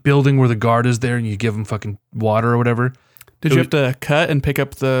the building where the guard is there, and you give him fucking water or whatever. Did you have to cut and pick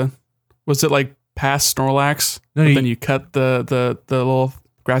up was it like past Snorlax? No, But then you cut the little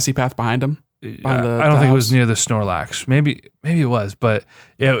grassy path behind him? Behind I don't think it was near the Snorlax. Maybe it was, but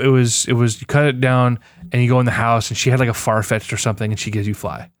yeah, it was. You cut it down and you go in the house, and she had like a Farfetch'd or something, and she gives you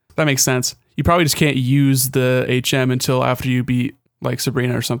Fly. That makes sense. You probably just can't use the HM until after you beat like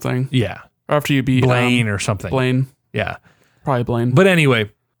Sabrina or something. Yeah, Or after you beat Blaine or something. Blaine. Yeah, Probably Blaine. but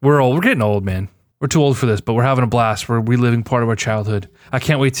anyway, we're getting old, man. We're too old for this, but we're having a blast. We're reliving part of our childhood. I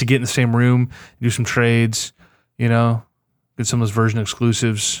can't wait to get in the same room, do some trades, get some of those version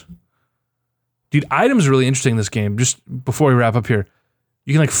exclusives. Dude, items are really interesting in this game. Just before we wrap up here,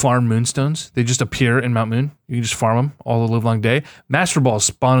 you can like farm moonstones. They just appear in Mount Moon. You can just farm them all the live long day. Master Balls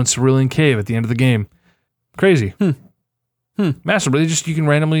spawn in Cerulean Cave at the end of the game. Crazy. Master Balls, you can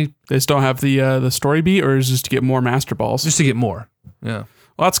randomly, They just don't have the story beat, or is it just to get more Master Balls? just to get more. Yeah.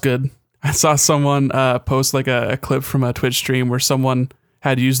 Well, that's good. I saw someone post like a clip from a Twitch stream where someone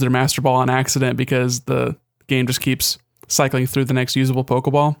had used their Master Ball on accident because the game just keeps cycling through the next usable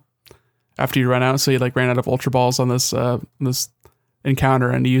Pokeball after you run out. So he like ran out of Ultra Balls on this encounter,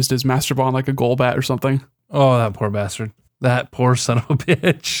 and he used his Master Ball on like a Golbat or something. Oh, that poor bastard. That poor son of a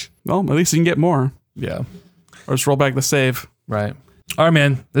bitch. Well, at least you can get more, Yeah. or just roll back the save. Right. All right,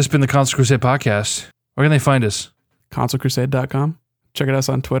 man. This has been the Console Crusade podcast. Where can they find us? ConsoleCrusade.com. Check out us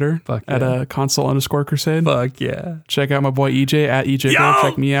on Twitter Fuck at yeah. console_crusade. Fuck yeah. Check out my boy EJ at EJ. Yo!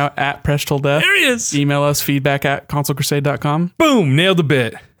 Check me out at Presh Till Death. There he is. Email us feedback at consolecrusade.com. Boom. Nailed the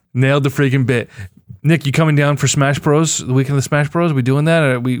bit. Nailed the freaking bit. Nick, you coming down for Smash Bros? The weekend of the Smash Bros? Are we doing that?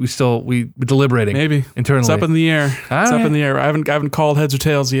 Or we deliberating? Maybe. Internally. It's up in the air. All It's right. up in the air. I haven't called heads or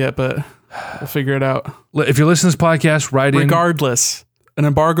tails yet, but we'll figure it out. If you're listening to this podcast, write in. Regardless, an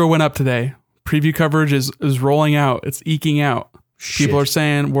embargo went up today. Preview coverage is rolling out. It's eking out. Shit. People are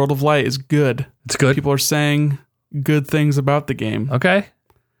saying World of Light is good. It's good. People are saying good things about the game. Okay. People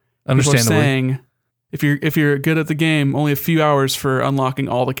are Understandably. saying if you're good at the game, only a few hours for unlocking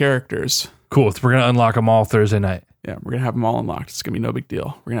all the characters. Cool. We're going to unlock them all Thursday night. Yeah, we're gonna have them all unlocked. It's gonna be no big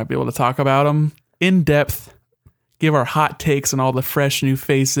deal. We're gonna be able to talk about them in depth, give our hot takes on all the fresh new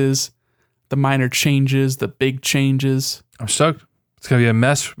faces, the minor changes, the big changes. I'm stoked. It's going to be a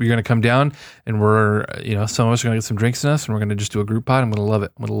mess. We're going to come down and some of us are going to get some drinks in us and we're going to just do a group pod. I'm going to love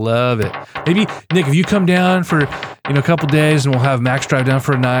it. I'm going to love it. Maybe, Nick, if you come down for, a couple days and we'll have Max drive down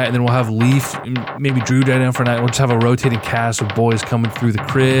for a night and then we'll have Leaf, maybe Drew drive down for a night. We'll just have a rotating cast of boys coming through the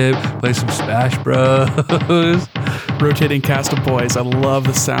crib, play some Smash Bros. Rotating cast of boys. I love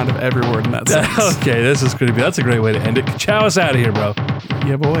the sound of every word in that sentence. Okay, that's a great way to end it. Chow us out of here, bro.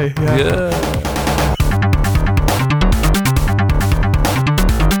 Yeah, boy. Yeah. Yeah.